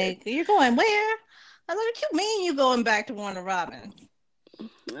later. like, you're going where? I was like, what you mean you going back to Warner Robins?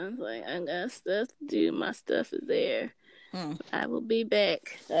 I was like, I got stuff to do. My stuff is there. Hmm. I will be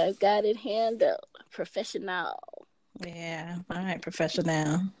back. I've got it handled. Professional. Yeah, all right,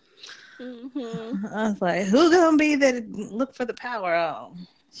 professional. Mm-hmm. I was like, who gonna be there to look for the power? Oh,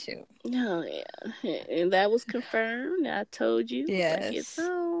 shoot. Oh yeah, and that was confirmed. I told you. Yes. Like it's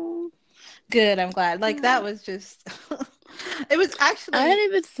on. Good. I'm glad. Like that was just. It was actually. I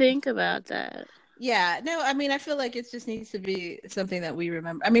didn't even think about that. Yeah. No. I mean, I feel like it just needs to be something that we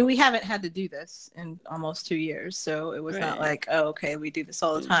remember. I mean, we haven't had to do this in almost 2 years, so it was not like, oh, okay, we do this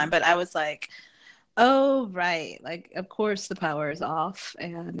all the time. But I was like, oh, right. Like, of course, the power is off,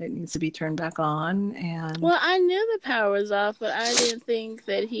 and it needs to be turned back on. And well, I knew the power was off, but I didn't think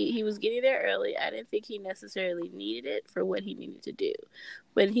that he was getting there early. I didn't think he necessarily needed it for what he needed to do.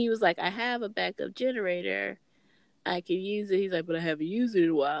 When he was like, I have a backup generator, I can use it. He's like, but I haven't used it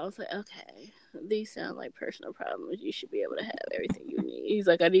in a while. I was like, okay, these sound like personal problems. You should be able to have everything you need. He's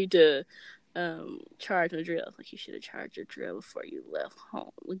like, I need to charge my drill. I was like, you should have charged your drill before you left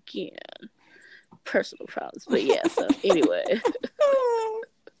home again. Personal problems. But yeah, so anyway.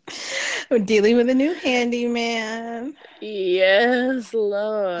 We're dealing with a new handyman. Yes,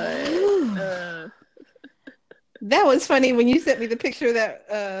 Lord. That was funny when you sent me the picture of that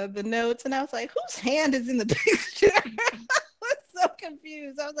the notes, and I was like, whose hand is in the picture? I was so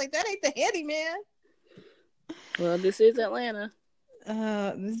confused. I was like, that ain't the handyman. Well, this is Atlanta.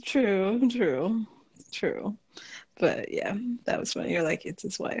 It's true. But yeah, that was funny. You're like, it's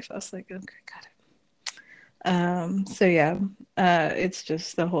his wife. I was like, okay, got it. So yeah, it's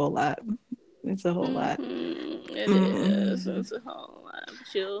just a whole lot. It's a whole lot. It is. It's a whole lot.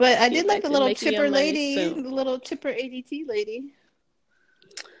 But I did like the little chipper lady, the little chipper ADT lady.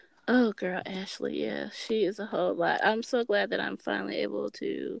 Oh, girl, Ashley, yeah, she is a whole lot. I'm so glad that I'm finally able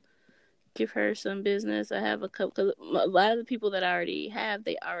to give her some business. I have a couple, because a lot of the people that I already have,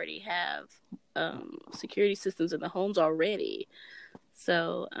 they already have security systems in the homes already.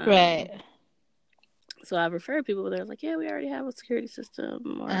 So, right. So I've referred people that are like, yeah, we already have a security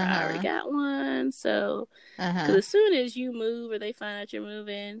system, or I already got one. So, because as soon as you move or they find out you're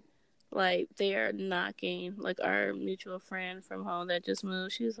moving, like they are knocking. Like our mutual friend from home that just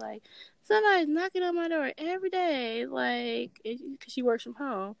moved, she was like, somebody's knocking on my door every day, like, because she works from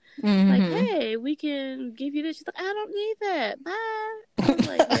home. Like, hey, we can give you this. She's like, I don't need that. Bye. I was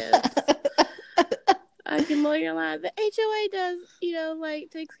like, yes. I can mow your lawn. The HOA does, like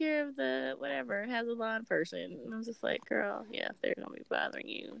takes care of the whatever, has a lawn person. And I'm just like, girl, yeah, they're gonna be bothering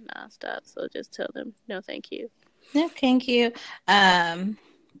you nonstop. So just tell them, no, thank you. No, thank you.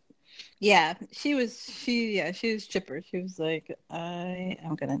 Yeah, she was chipper. She was like, I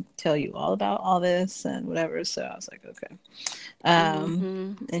am gonna tell you all about all this and whatever. So I was like, okay.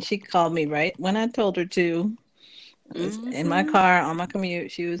 And she called me right when I told her to. In my car on my commute,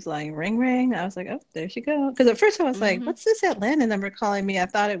 she was like, ring ring. I was like, oh, there she go. Because at first I was like, what's this Atlanta number calling me? I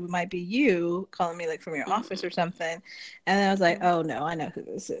thought it might be you calling me like from your office or something. And then I was like, oh no, I know who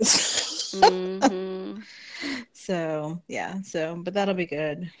this is. So yeah, but that'll be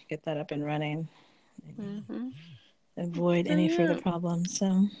good. Get that up and running. Avoid any further problems.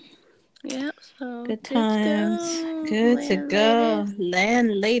 So yeah, so good times. Good to go.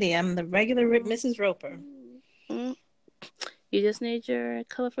 Landlady. I'm the regular Mrs. Roper. You just need your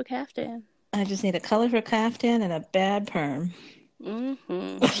colorful caftan. I just need a colorful caftan and a bad perm. And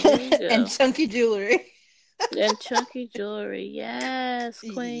chunky jewelry. Yes,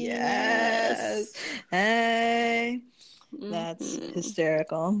 queen. Yes. Hey. That's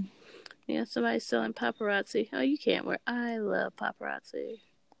hysterical. Yeah, somebody's selling paparazzi. Oh, you can't wear. I love paparazzi.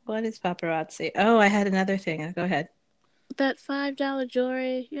 What is paparazzi? Oh, I had another thing. Go ahead. that $5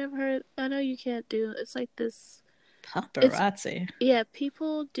 jewelry. You ever heard? I know you can't do. It's like this. It's Paparazzi. yeah.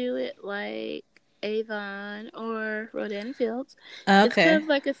 People do it like Avon or Rodani Fields. It's kind Okay. of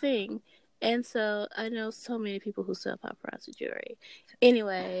like a thing. And so I know so many people who sell paparazzi jewelry.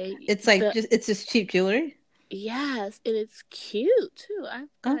 Anyway, It's like the just it's just cheap jewelry. yes, and it's cute too. I've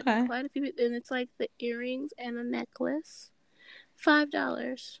gotten Okay. quite a few, and it's like the earrings and a necklace,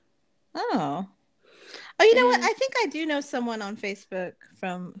 $5. Oh. Oh, you know what? And I think I do know someone on Facebook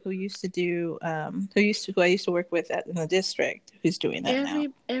from who used to do who I used to work with in the district who's doing that now.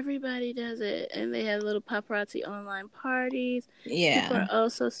 everybody does it, and they have little paparazzi online parties. People Yeah. are oh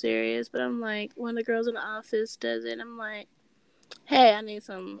so serious, but I'm like, when the girls in the office does it, I'm like, hey, I need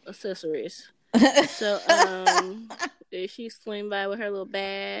some accessories. So she swing by with her little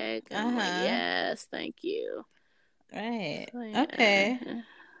bag. I'm like, Uh-huh. yes, thank you. Right. So Okay.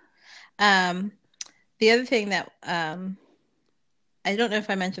 yeah. Um, the other thing that I don't know if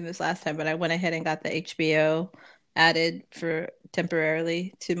I mentioned this last time, but I went ahead and got the HBO added for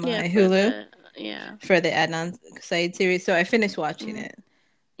temporarily to Yeah, my for Hulu the yeah. for the Adnan Syed series. So I finished watching Mm-hmm. it.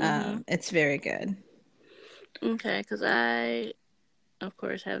 Mm-hmm. It's very good. Okay, because I, of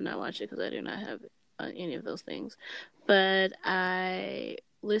course, have not watched it because I do not have any of those things. But I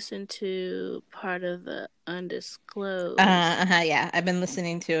listened to part of the Undisclosed. Yeah, I've been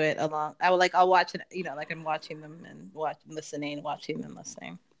listening to it along. I'll watch it, like I'm watching them and listening, watching and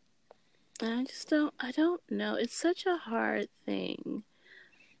listening. And I don't know. It's such a hard thing.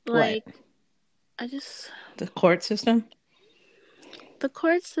 What? Like, I just, The court system? the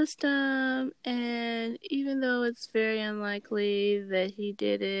court system, and even though it's very unlikely that he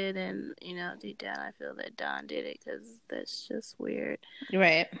did it, and, deep down I feel that Don did it because that's just weird.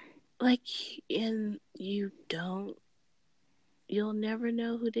 Right. Like, and you'll never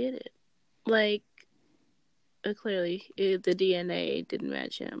know who did it. Like, clearly the DNA didn't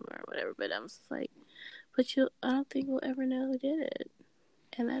match him or whatever, but I'm just like, I don't think we'll ever know who did it.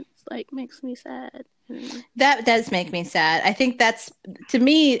 And that's like makes me sad. That does make me sad. I think that's, to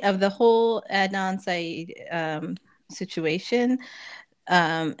me, of the whole Adnan Syed situation,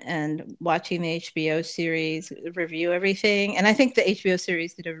 and watching the HBO series, review everything. And I think the HBO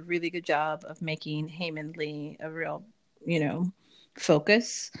series did a really good job of making Heyman Lee a real,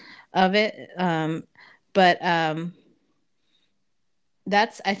 focus of it. But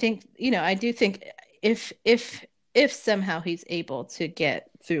that's, I think, I do think if somehow he's able to get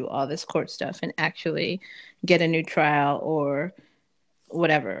through all this court stuff and actually get a new trial or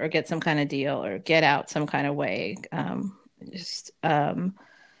whatever, or get some kind of deal or get out some kind of way, just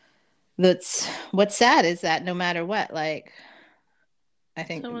that's what's sad is that no matter what, like, I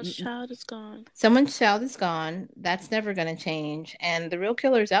think Someone's child is gone. someone's child is gone. That's never going to change, and the real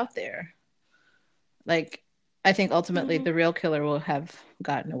killer's out there. Like, I think ultimately Mm-hmm. the real killer will have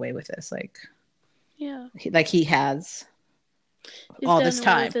gotten away with this, like, Yeah, he has he's all gotten this away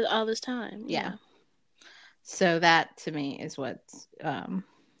time. with it all this time. Yeah. Yeah. So that to me is what, I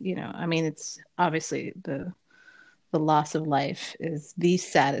mean, it's obviously the loss of life is the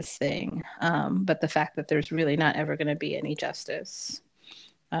saddest thing. But the fact that there's really not ever going to be any justice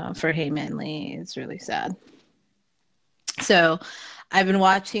for Heyman Lee is really sad. So I've been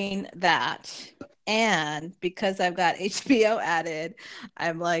watching that. And because I've got HBO added,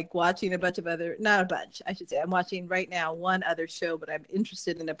 I'm like watching a bunch of other, not a bunch, I should say. I'm watching right now one other show, but I'm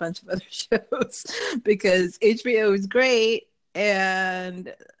interested in a bunch of other shows because HBO is great.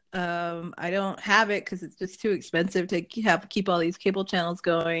 And I don't have it because it's just too expensive to keep all these cable channels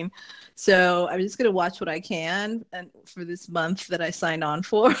going. So I'm just gonna watch what I can, and for this month that I signed on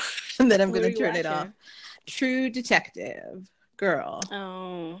for, and then I'm What are gonna you turn it off. watching? True Detective, girl.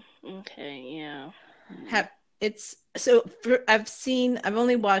 Oh, okay, yeah. Have it's I've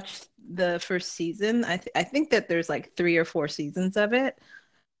only watched the first season. I think that there's like 3 or 4 seasons of it.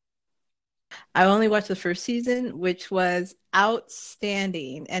 I only watched the first season, which was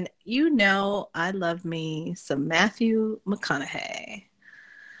outstanding. And I love me some Matthew McConaughey.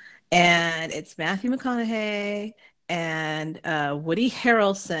 And it's Matthew McConaughey and Woody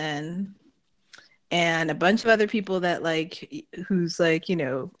Harrelson and a bunch of other people that like who's like,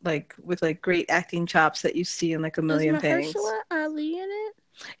 like with like great acting chops that you see in like a Is million things. Mahershala Ali in it?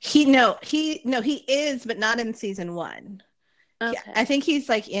 He is, but not in season one. I Okay. think he's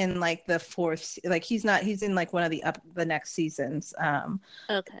like in like the fourth, like he's in like one of the next seasons.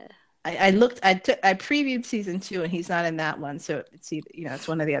 Okay. I previewed season 2 and he's not in that one, so it's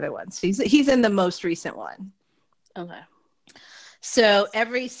one of the other ones. He's in the most recent one. Okay. So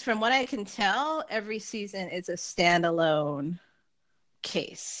from what I can tell, every season is a standalone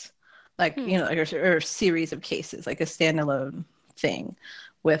case. like, you know, or a series of cases, like a standalone thing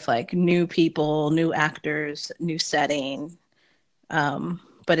with like new people, new actors, new setting.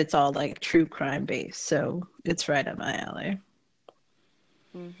 But it's all like true crime based. So it's right up my alley.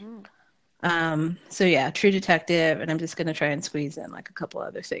 So yeah, True Detective, and I'm just gonna try and squeeze in like a couple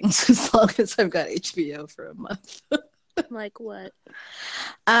other things as long as I've got HBO for a month. Like what?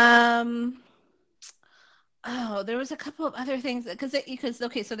 Oh, there was a couple of other things because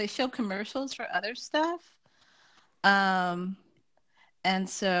okay, so they show commercials for other stuff. And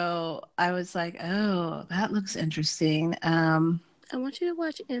so I was like, oh, that looks interesting. I want you to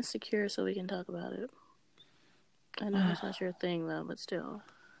watch Insecure so we can talk about it. I know it's not your thing though, but still.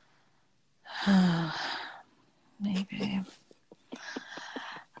 Maybe.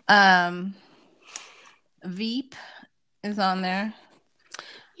 Veep is on there.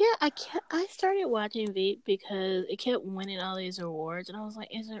 Yeah, I started watching Veep because it kept winning all these awards, and I was like,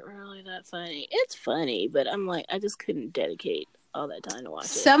 is it really that funny? It's funny, but I'm like, I just couldn't dedicate all that time to watch it.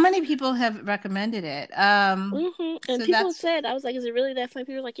 So many people have recommended it. And so people said, I was like, is it really that funny?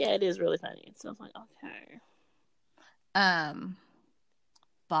 People were like, yeah, it is really funny. So I was like, okay.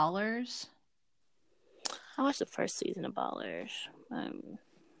 Ballers. I watched the first season of Ballers.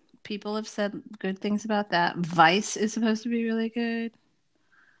 People have said good things about that. Vice is supposed to be really good.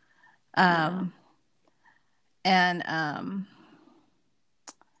 And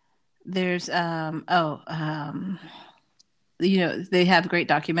there's you know, they have great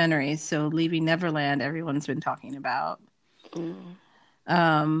documentaries. So Leaving Neverland, everyone's been talking about.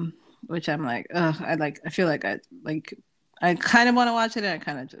 Which I'm like, I feel like I kind of want to watch it, and I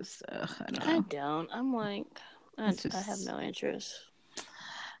kind of just I don't know. I'm like, I have no interest.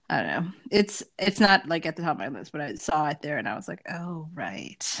 I don't know. It's not like at the top of my list, but I saw it there and I was like, oh,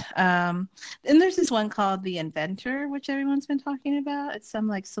 right. And there's this one called The Inventor, which everyone's been talking about. It's some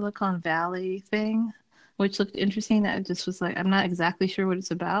like Silicon Valley thing, which looked interesting. I just was like, I'm not exactly sure what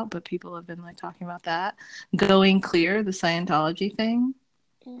it's about, but people have been like talking about that. Going Clear, the Scientology thing.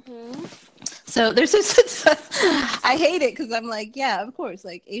 So there's just I hate it because I'm like, yeah, of course,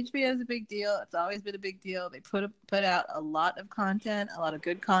 like HBO is a big deal. It's always been a big deal. They put out a lot of content, a lot of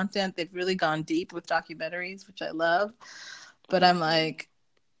good content. They've really gone deep with documentaries, which I love. But I'm like,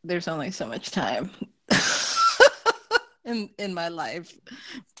 there's only so much time in my life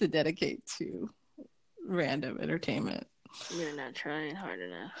to dedicate to random entertainment. You're not trying hard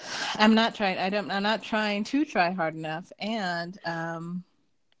enough. I'm not trying. I'm not trying to try hard enough, and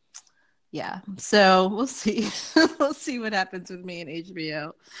yeah, so we'll see. We'll see what happens with me and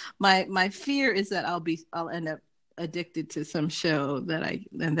HBO. My fear is that I'll end up addicted to some show and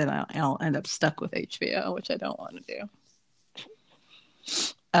then I'll end up stuck with HBO, which I don't want to do.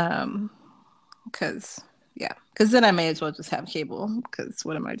 Because then I may as well just have cable. Because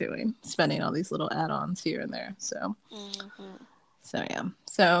what am I doing? Spending all these little add-ons here and there. So, so yeah.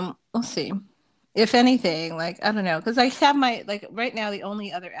 So we'll see. If anything, like, I don't know, because I have right now, the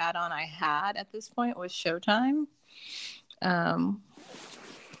only other add-on I had at this point was Showtime. Yeah,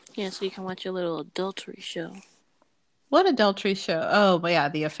 so you can watch your little adultery show. What adultery show? Oh, but yeah,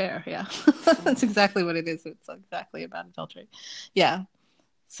 The Affair, yeah. That's exactly what it is. It's exactly about adultery. Yeah.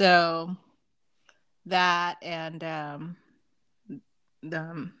 So, that and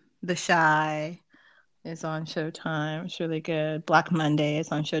The Chi is on Showtime. It's really good. Black Monday is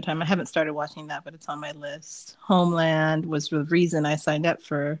on Showtime. I haven't started watching that, but it's on my list. Homeland was the reason I signed up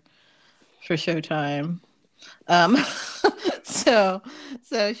for Showtime. So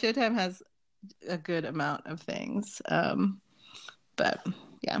Showtime has a good amount of things. But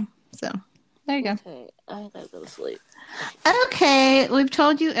yeah, so there you go. Okay, I gotta go to sleep. Okay, we've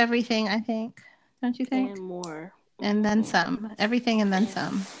told you everything, I think. Don't you think? And more. And then some. Everything and then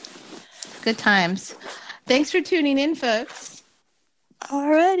some. Good times. Thanks for tuning in, folks.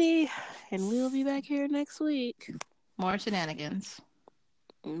 Alrighty. And we'll be back here next week. More shenanigans.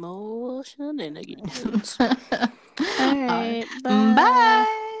 More shenanigans. All right. Bye.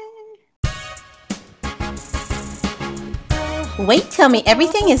 Wait Tell Me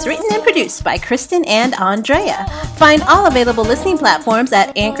Everything is written and produced by Kristen and Andrea. Find all available listening platforms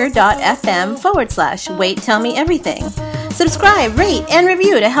at anchor.fm/Wait Tell Me Everything. Subscribe, rate, and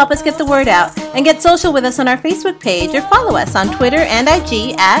review to help us get the word out, and get social with us on our Facebook page or follow us on Twitter and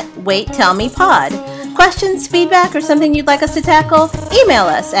IG at Wait Tell Me Pod. Questions, feedback, or something you'd like us to tackle? Email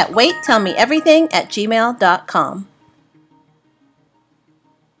us at waittellmeeverything@gmail.com.